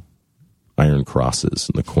commemorative iron crosses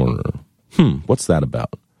in the corner. What's that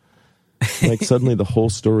about? Like, suddenly the whole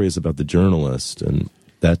story is about the journalist, and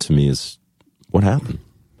that, to me, is what happened.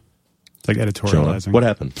 It's like editorializing. Jonah, what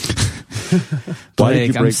happened? Why did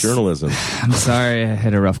you break journalism? I'm sorry, I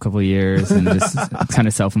had a rough couple of years and just kind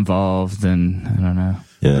of self-involved, and I don't know.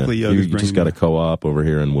 Yeah, you just got a co-op over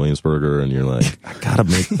here in Williamsburger, and you're like, I gotta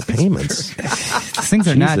make the payments. These things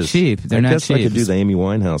are not cheap. They're not cheap. I could do the Amy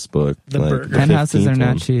Winehouse book. The penthouses are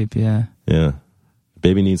not cheap. Yeah. Yeah.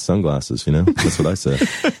 Baby needs sunglasses. That's what I say.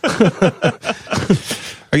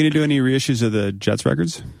 Are you gonna do any reissues of the Jets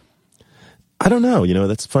records? I don't know.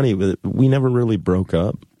 That's funny. We never really broke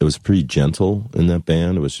up. It was pretty gentle in that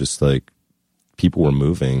band. It was just like people were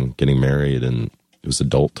moving, getting married, and it was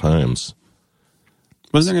adult times.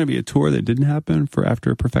 Was there going to be a tour that didn't happen for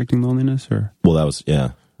after Perfecting Loneliness? Or well, that was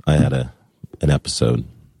I had an episode,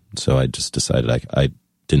 so I just decided. I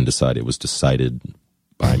didn't decide. It was decided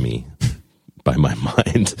by me, by my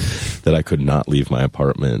mind, that I could not leave my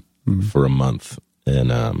apartment for a month,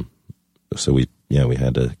 and so we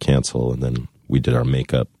had to cancel, and then we did our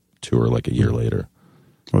makeup tour like a year later.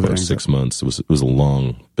 For 6 months. It was a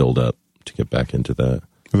long build up to get back into that.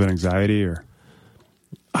 Was that anxiety or?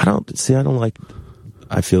 I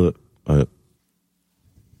feel it. No,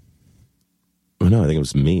 I think it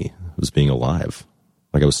was me. It was being alive.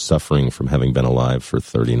 Like I was suffering from having been alive for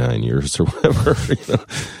 39 years or whatever.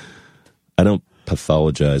 I don't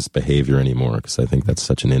pathologize behavior anymore because I think that's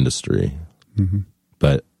such an industry. Mm-hmm.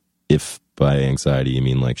 But if by anxiety you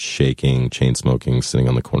mean like shaking, chain smoking, sitting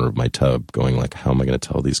on the corner of my tub going like, how am I going to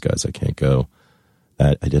tell these guys I can't go?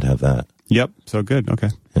 I did have that. Yep. So good. Okay.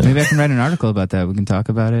 Yeah. Maybe I can write an article about that. We can talk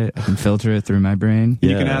about it. I can filter it through my brain. Yeah,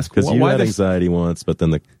 you can ask because you had anxiety once, but then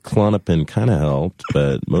the Klonopin kind of helped.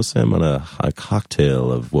 But mostly I'm on a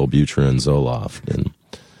cocktail of Wellbutrin and Zoloft, and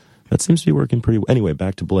that seems to be working pretty well. Anyway,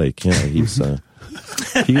 back to Blake. Yeah, he's.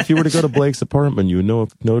 If you were to go to Blake's apartment, you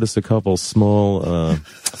would notice a couple small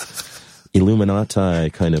Illuminati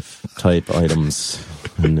kind of type items,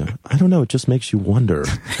 and I don't know. It just makes you wonder.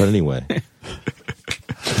 But anyway.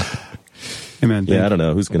 Hey man, yeah, I don't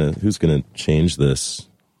know who's gonna change this,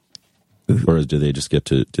 or do they just get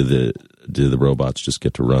to do the robots just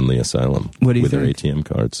get to run the asylum with their ATM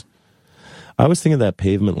cards? I was thinking of that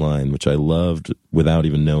Pavement line, which I loved without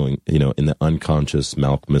even knowing. In the unconscious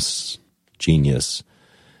Malcolmist genius,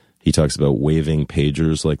 he talks about waving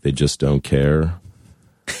pagers like they just don't care.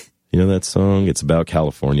 You know that song? It's about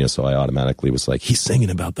California, so I automatically was like, he's singing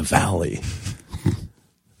about the valley.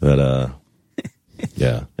 But,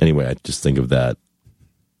 yeah. Anyway, I just think of that,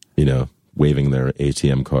 you know, waving their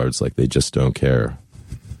ATM cards like they just don't care.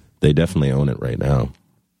 They definitely own it right now.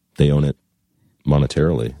 They own it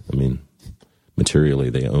monetarily. I mean, materially,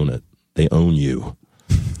 they own it. They own you.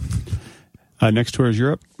 Next tour is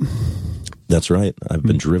Europe? That's right. I've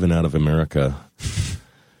been driven out of America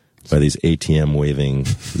by these ATM waving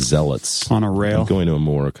zealots. On a rail. I'm going to a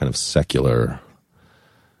more kind of secular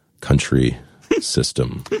country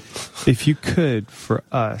system. If you could, for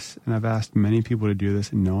us, and I've asked many people to do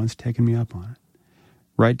this and no one's taken me up on it,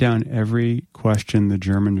 write down every question the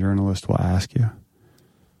German journalist will ask you.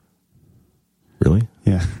 Really?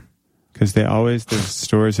 Yeah. Because there's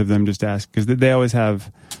stories of them just ask, because they always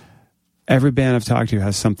have, every band I've talked to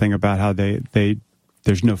has something about how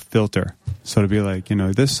there's no filter. So to be like, you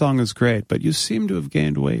know, this song is great, but you seem to have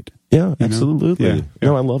gained weight. Yeah, absolutely. Yeah.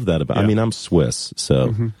 No, I love that. I mean, I'm Swiss,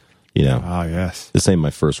 so, you know. Oh, yes. This ain't my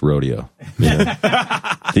first rodeo. You know?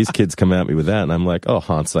 These kids come at me with that, and I'm like, oh,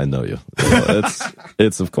 Hans, I know you.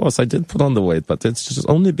 It's of course, I did put on the weight, but it's just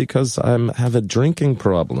only because I have a drinking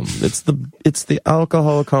problem. It's the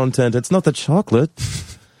alcohol content. It's not the chocolate.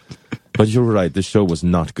 But you're right. This show was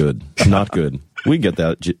not good. Not good. We get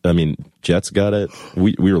that. I mean, Jets got it.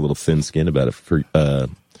 We were a little thin-skinned about it.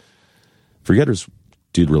 Forgetters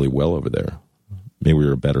did really well over there. Maybe we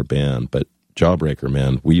were a better band, but Jawbreaker,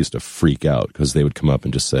 man, we used to freak out because they would come up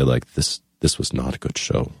and just say, like, this was not a good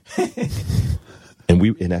show.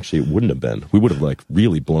 and actually it wouldn't have been. We would have, like,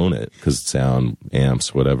 really blown it because sound,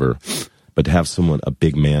 amps, whatever. But to have a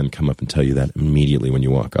big man, come up and tell you that immediately when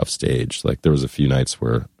you walk off stage, like, there was a few nights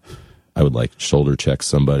where I would, like, shoulder check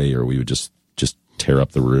somebody, or we would just tear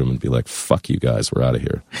up the room and be like, fuck you guys, we're out of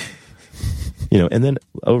here. You know, and then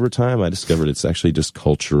over time I discovered it's actually just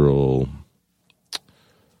cultural.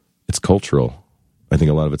 It's cultural. I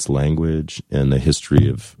think a lot of it's language and the history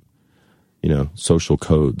of, you know, social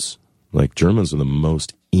codes. Like, Germans are the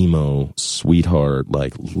most emo, sweetheart,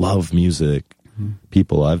 like, love music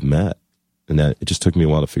people I've met. And that it just took me a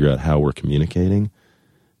while to figure out how we're communicating.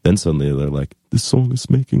 Then suddenly they're like, this song is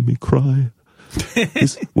making me cry.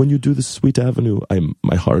 When you do the Sweet Avenue,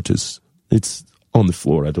 my heart it's on the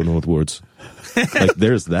floor. I don't know the words. Like,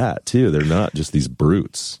 there's that too. They're not just these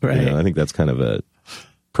brutes. Right. You know, I think that's kind of a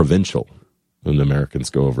provincial when Americans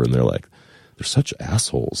go over and they're like, they're such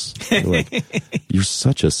assholes. They're like, you're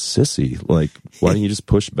such a sissy. Like, why don't you just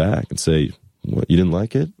push back and say, what, you didn't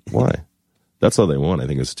like it? Why? That's all they want, I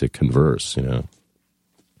think, is to converse, you know.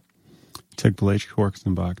 It took Blake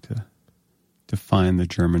Schwarzenbach to find the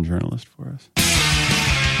German journalist for us.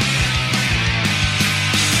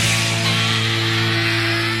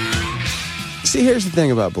 See, here's the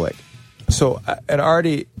thing about Blake. So,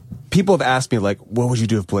 people have asked me, like, what would you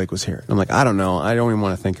do if Blake was here? And I'm like, I don't know. I don't even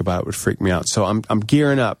want to think about it. It would freak me out. So I'm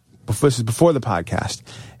gearing up. This is before the podcast.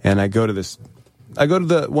 And I go to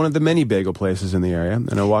one of the many bagel places in the area.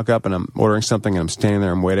 And I walk up and I'm ordering something and I'm standing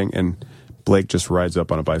there, I'm waiting. And Blake just rides up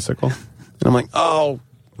on a bicycle. And I'm like, oh,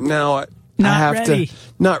 now I have ready.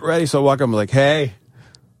 Not ready. So I walk up and I'm like, hey,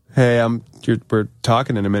 we're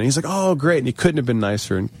talking in a minute. He's like, oh, great. And he couldn't have been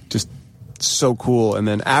nicer and just so cool. And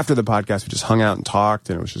then after the podcast, we just hung out and talked,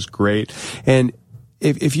 and it was just great. And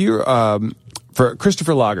if you're for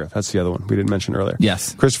Christopher Lager, that's the other one we didn't mention earlier.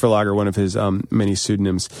 Yes, Christopher Lager, one of his many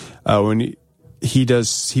pseudonyms. When he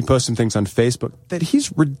posts some things on Facebook that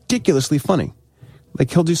he's ridiculously funny. Like,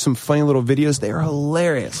 he'll do some funny little videos. They are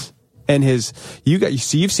hilarious. And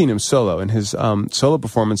you've seen him solo, and his solo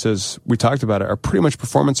performances, we talked about it, are pretty much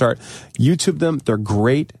performance art. YouTube them; they're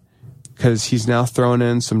great. Because he's now thrown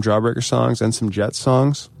in some Jawbreaker songs and some Jet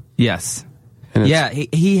songs. Yes.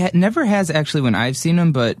 He never has, actually, when I've seen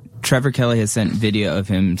him, but Trevor Kelly has sent video of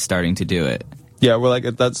him starting to do it. Yeah,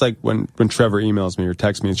 that's like when Trevor emails me or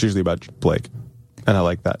texts me, it's usually about Blake. And I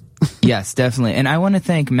like that. Yes, definitely. And I want to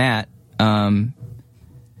thank Matt from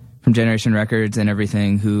Generation Records and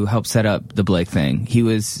everything, who helped set up the Blake thing. He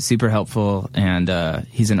was super helpful, and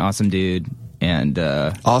he's an awesome dude. And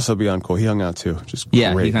also beyond cool, he hung out too. Just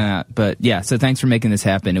yeah, great. he hung out. But yeah, so thanks for making this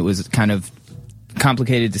happen. It was kind of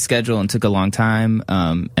complicated to schedule and took a long time.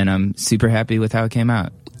 And I'm super happy with how it came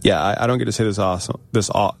out. Yeah, I don't get to say this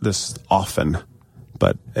often,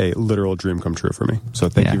 but a literal dream come true for me. So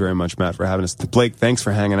thank you very much, Matt, for having us. Blake, thanks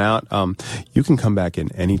for hanging out. You can come back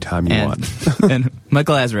in anytime you want. And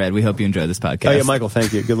Michael Azarad, we hope you enjoy this podcast. Oh yeah, Michael,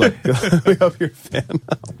 thank you. Good luck. We hope you're a fan.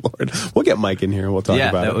 Oh, Lord, we'll get Mike in here and we'll talk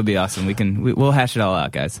about it. Yeah, that would be awesome. We'll hash it all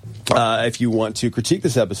out, guys. If you want to critique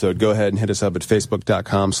this episode, go ahead and hit us up at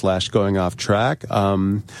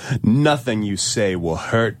facebook.com/goingofftrack. Nothing you say will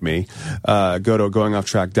hurt me. Go to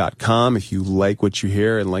goingofftrack.com if you like what you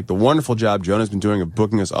hear and like the wonderful job Jonah's been doing of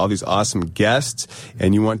booking us all these awesome guests,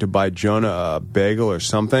 and you want to buy Jonah a bagel or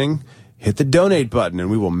something, hit the donate button and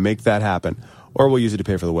we will make that happen. Or we'll use it to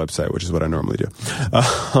pay for the website, which is what I normally do.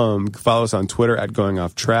 Follow us on Twitter at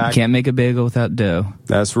goingofftrack. You can't make a bagel without dough.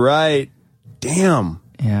 That's right. Damn.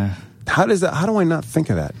 Yeah. How do I not think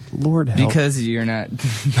of that? Lord help. Because you're not.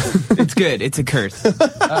 It's good. It's a curse.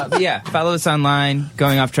 But yeah, follow us online.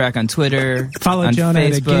 Going Off Track on Twitter. Follow on Jonah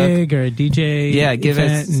Facebook. at a gig or a DJ. Yeah, give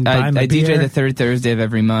event us. and buy him a I DJ beer. the third Thursday of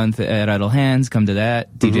every month at Idle Hands. Come to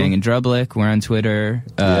that. DJing in Drublic. We're on Twitter.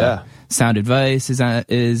 Sound Advice is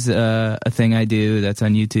a thing I do that's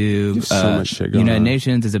on YouTube. So much shit going United on.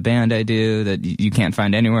 Nations is a band I do that you can't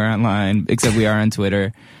find anywhere online except we are on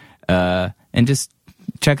Twitter. And just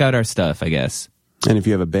check out our stuff, I guess. And if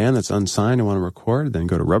you have a band that's unsigned and want to record, then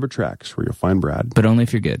go to Rubber Tracks where you'll find Brad. But only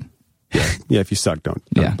if you're good. Yeah, if you suck, don't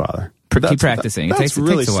bother. Keep practicing. It takes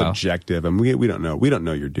really a while. Subjective, and we don't know. We don't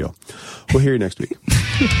know your deal. We'll hear you next week.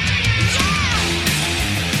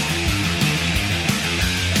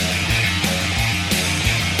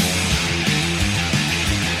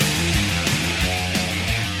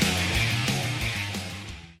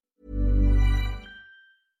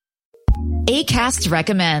 Acast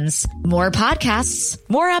recommends more podcasts,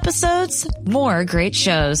 more episodes, more great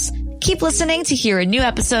shows. Keep listening to hear a new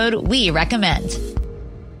episode we recommend.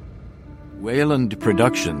 Wayland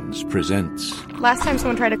Productions presents. Last time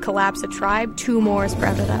someone tried to collapse a tribe, 2 more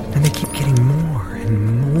sprouted up. And they keep getting more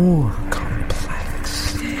and more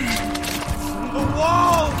complex.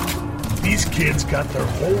 Whoa! These kids got their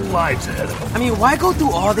whole lives ahead of them. I mean, why go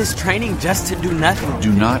through all this training just to do nothing?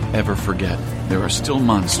 Do not ever forget, there are still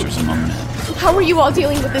monsters among men. How are you all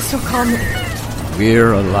dealing with this so calmly?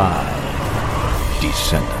 We're alive.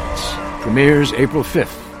 Descendants. Premieres April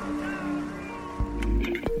 5th.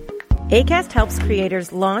 Acast helps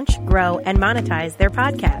creators launch, grow, and monetize their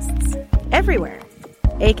podcasts everywhere.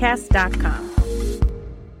 Acast.com.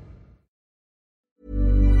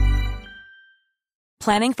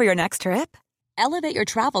 Planning for your next trip? Elevate your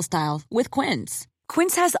travel style with Quince.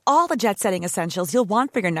 Quince has all the jet-setting essentials you'll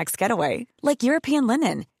want for your next getaway, like European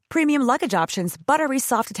linen, premium luggage options, buttery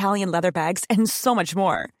soft Italian leather bags, and so much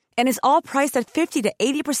more. And is all priced at 50 to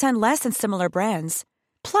 80% less than similar brands.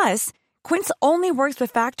 Plus, Quince only works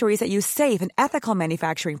with factories that use safe and ethical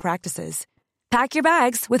manufacturing practices. Pack your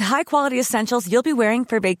bags with high-quality essentials you'll be wearing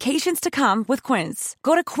for vacations to come with Quince.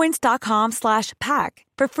 Go to quince.com/pack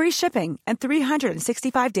for free shipping and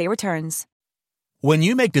 365-day returns. When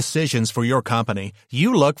you make decisions for your company,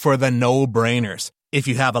 you look for the no-brainers. If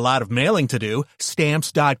you have a lot of mailing to do,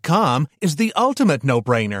 Stamps.com is the ultimate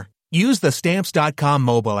no-brainer. Use the Stamps.com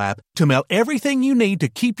mobile app to mail everything you need to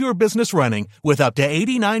keep your business running with up to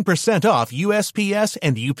 89% off USPS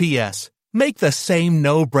and UPS. Make the same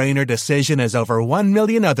no-brainer decision as over 1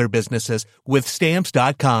 million other businesses with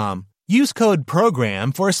Stamps.com. Use code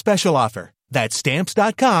PROGRAM for a special offer. That's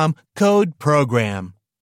Stamps.com, code PROGRAM.